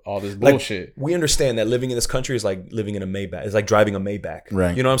about all this bullshit. Like, we understand that living in this country is like living in a Maybach. It's like driving a Maybach.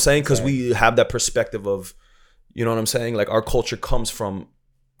 Right. You know what I'm saying? Because we have that perspective of, you know what I'm saying? Like our culture comes from,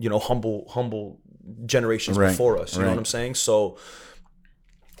 you know, humble generations Right. before us. You know Right. what I'm saying? So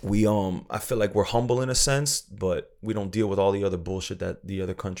we I feel like we're humble in a sense, but we don't deal with all the other bullshit that the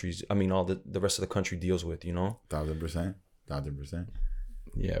other countries, I mean all the rest of the country deals with, you know? 1,000%.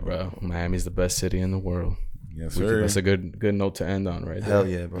 Yeah, bro. Miami's the best city in the world. Yes, sir. That's a good note to end on right there. Hell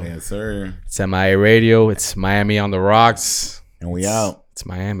yeah, bro. Yes, sir. It's MIA Radio. It's Miami on the Rocks. And we out. It's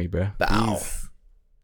Miami, bro. Bow. Peace.